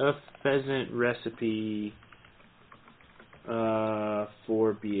did a pheasant recipe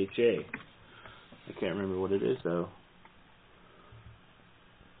for BHA. I can't remember what it is, though.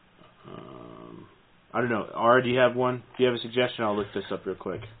 I don't know. Ara, do you have one? If you have a suggestion, I'll look this up real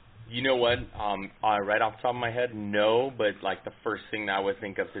quick. You know what? Right off the top of my head, no. But like the first thing that I would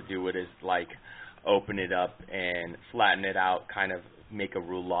think of to do it is like open it up and flatten it out, kind of make a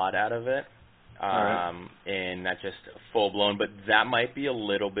roulade out of it, and not just full blown. But that might be a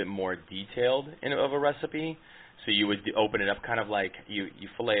little bit more detailed of a recipe. So you would open it up kind of like you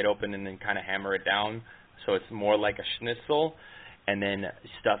fillet it open and then kind of hammer it down so it's more like a schnitzel, and then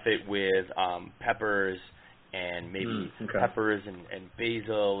stuff it with peppers and maybe peppers and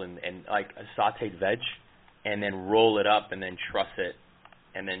basil and like a sauteed veg, and then roll it up and then truss it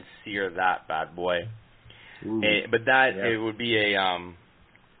and then sear that bad boy. But that it would be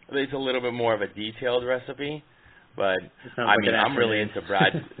it's a little bit more of a detailed recipe, but I mean I'm really into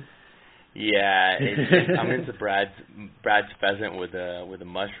Brad's. Yeah, I'm into Brad's pheasant with the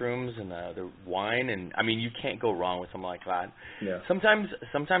mushrooms and the wine, and I mean you can't go wrong with something like that. Yeah. Sometimes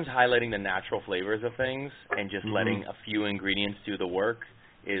highlighting the natural flavors of things and just letting a few ingredients do the work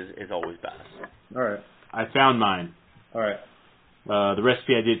is always best. All right. I found mine. All right. The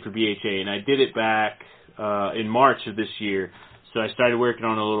recipe I did for BHA, and I did it back in March of this year. So I started working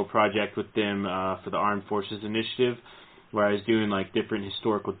on a little project with them for the Armed Forces Initiative, where I was doing like different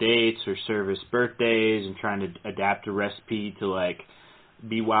historical dates or service birthdays and trying to adapt a recipe to like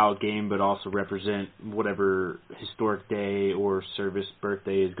be wild game but also represent whatever historic day or service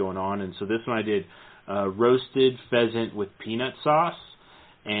birthday is going on. And so this one I did roasted pheasant with peanut sauce,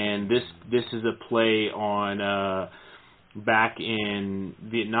 and this is a play on back in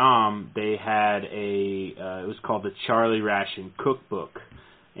Vietnam they had it was called the Charlie Ration Cookbook.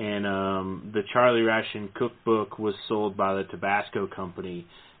 And the Charlie Ration Cookbook was sold by the Tabasco Company,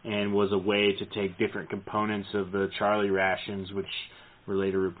 and was a way to take different components of the Charlie rations, which were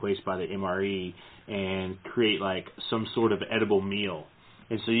later replaced by the MRE, and create like some sort of edible meal.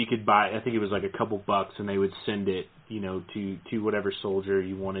 And so you could buy, I think it was like a couple bucks, and they would send it, to whatever soldier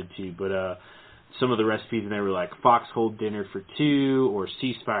you wanted to. But some of the recipes in there were like foxhole dinner for 2 or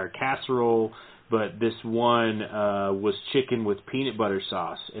ceasefire casserole. But this one was chicken with peanut butter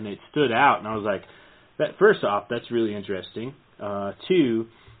sauce, and it stood out. And I was like, first off, that's really interesting. 2,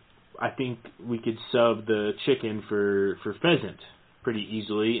 I think we could sub the chicken for pheasant pretty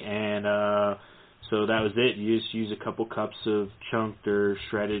easily, and so that was it. You just use a couple cups of chunked or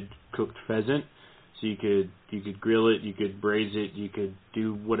shredded cooked pheasant. So you could grill it, you could braise it, you could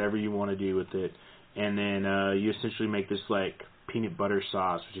do whatever you want to do with it, and then you essentially make this like peanut butter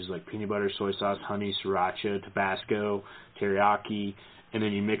sauce, which is like peanut butter, soy sauce, honey, sriracha, Tabasco, teriyaki, and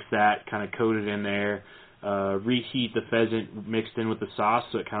then you mix that, kind of coat it in there, reheat the pheasant mixed in with the sauce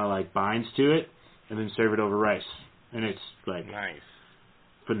so it kind of like binds to it, and then serve it over rice. And it's like nice,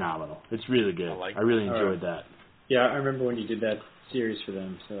 phenomenal. It's really good. I really enjoyed that. Yeah, I remember when you did that series for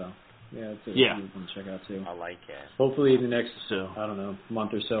them. So yeah, it's a good one to check out too. I like it. Hopefully, in the next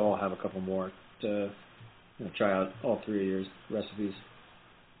month or so, I'll have a couple more to try out all 3 of your recipes.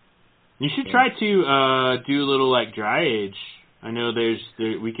 You should try to do a little like dry age. I know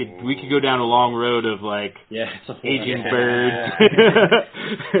we could go down a long road of like aging birds.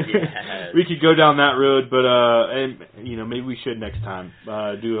 We could go down that road, but and maybe we should next time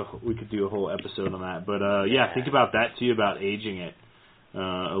we could do a whole episode on that. But think about that too, about aging it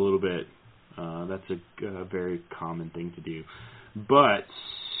a little bit. That's a very common thing to do. But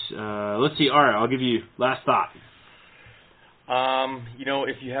let's see. All right, I'll give you last thought.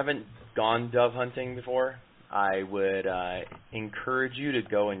 If you haven't gone dove hunting before, I would encourage you to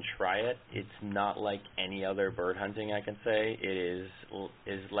go and try it. It's not like any other bird hunting, I can say. It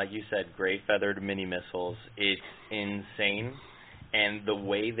is like you said, gray feathered mini missiles. It's insane, and the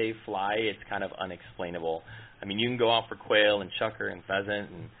way they fly, it's kind of unexplainable. I mean, you can go out for quail and chukar and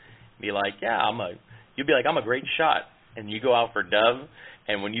pheasant and be like, you'll be like, I'm a great shot, and you go out for dove,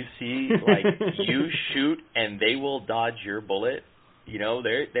 and when you see like you shoot and they will dodge your bullet.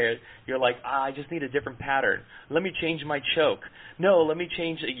 You're like, I just need a different pattern. Let me change my choke. No, let me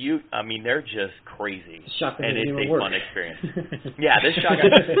change I mean, they're just crazy. And it's a fun experience. Yeah, this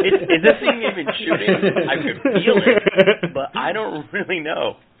shotgun. Is this thing even shooting? I could feel it, but I don't really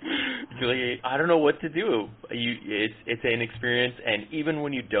know. I don't know what to do. It's an experience, and even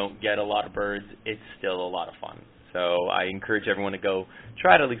when you don't get a lot of birds, it's still a lot of fun. So I encourage everyone to go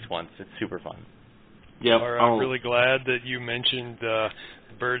try it at least once. It's super fun. Yep. I'm really glad that you mentioned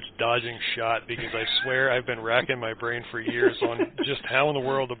birds dodging shot, because I swear I've been racking my brain for years on just how in the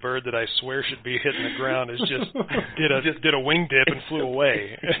world a bird that I swear should be hitting the ground is just did a wing dip and flew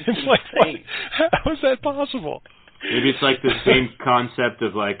away. It's like, how is that possible? Maybe it's like the same concept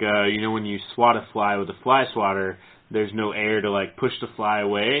of like when you swat a fly with a fly swatter, there's no air to like push the fly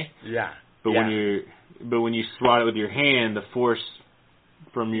away. Yeah. But when you swat it with your hand, the force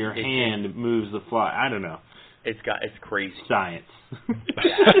from your hand moves the fly. I don't know. It's crazy. Science.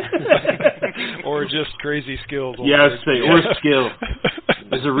 Or just crazy skills. Yeah, I was say, or skill.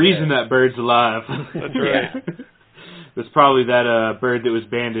 There's a reason that bird's alive. That's right. Yeah. It's probably that bird that was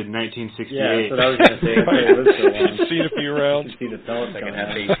banned in 1968. Yeah, that's what I was going to say. It was so long. You've seen a few rounds. You see the pellets like an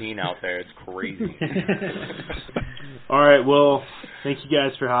F-18 out there. It's crazy. All right, well, thank you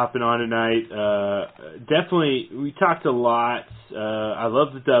guys for hopping on tonight. Definitely, we talked a lot. I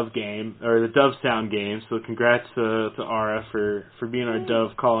love the Dove game, or the Dove Sound game, so congrats to Ara for being our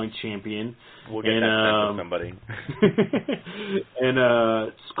Dove calling champion. We'll get that sent to somebody.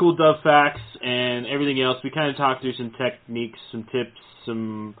 And school Dove facts and everything else. We kind of talked through some techniques, some tips,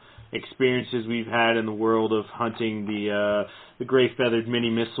 some experiences we've had in the world of hunting the gray-feathered mini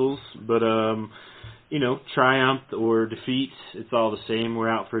missiles. But triumph or defeat, it's all the same. We're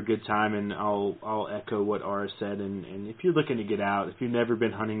out for a good time, and I'll echo what Ara said. And if you're looking to get out, if you've never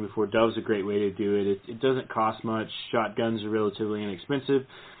been hunting before, Dove's a great way to do it. It doesn't cost much. Shotguns are relatively inexpensive.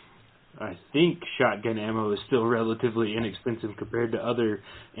 I think shotgun ammo is still relatively inexpensive compared to other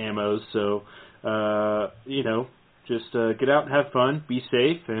ammos. So, just get out and have fun, be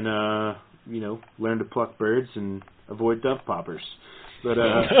safe, and learn to pluck birds and avoid dove poppers. But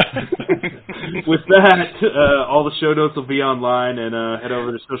with that, all the show notes will be online, and head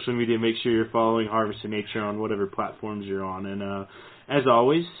over to social media. Make sure you're following Harvesting Nature on whatever platforms you're on. And as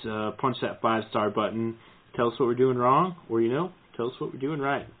always, punch that 5-star button. Tell us what we're doing wrong, or tell us what we're doing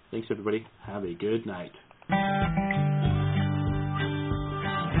right. Thanks, everybody. Have a good night.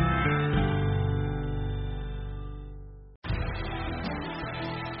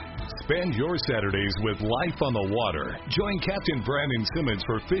 Spend your Saturdays with life on the water. Join Captain Brandon Simmons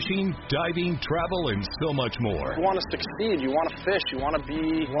for fishing, diving, travel, and so much more. You want to succeed. You want to fish. You want to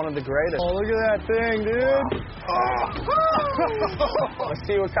be one of the greatest. Oh, look at that thing, dude. Let's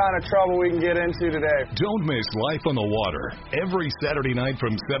see what kind of trouble we can get into today. Don't miss Life on the Water every Saturday night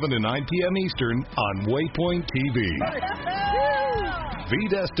from 7 to 9 p.m. Eastern on Waypoint TV. The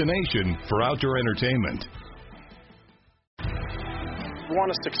destination for outdoor entertainment. You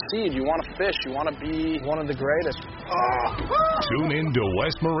want to succeed. You want to fish. You want to be one of the greatest. Tune in to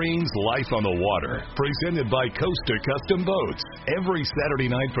West Marine's Life on the Water, presented by Costa Custom Boats, every Saturday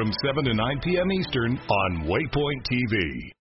night from 7 to 9 p.m. Eastern on Waypoint TV.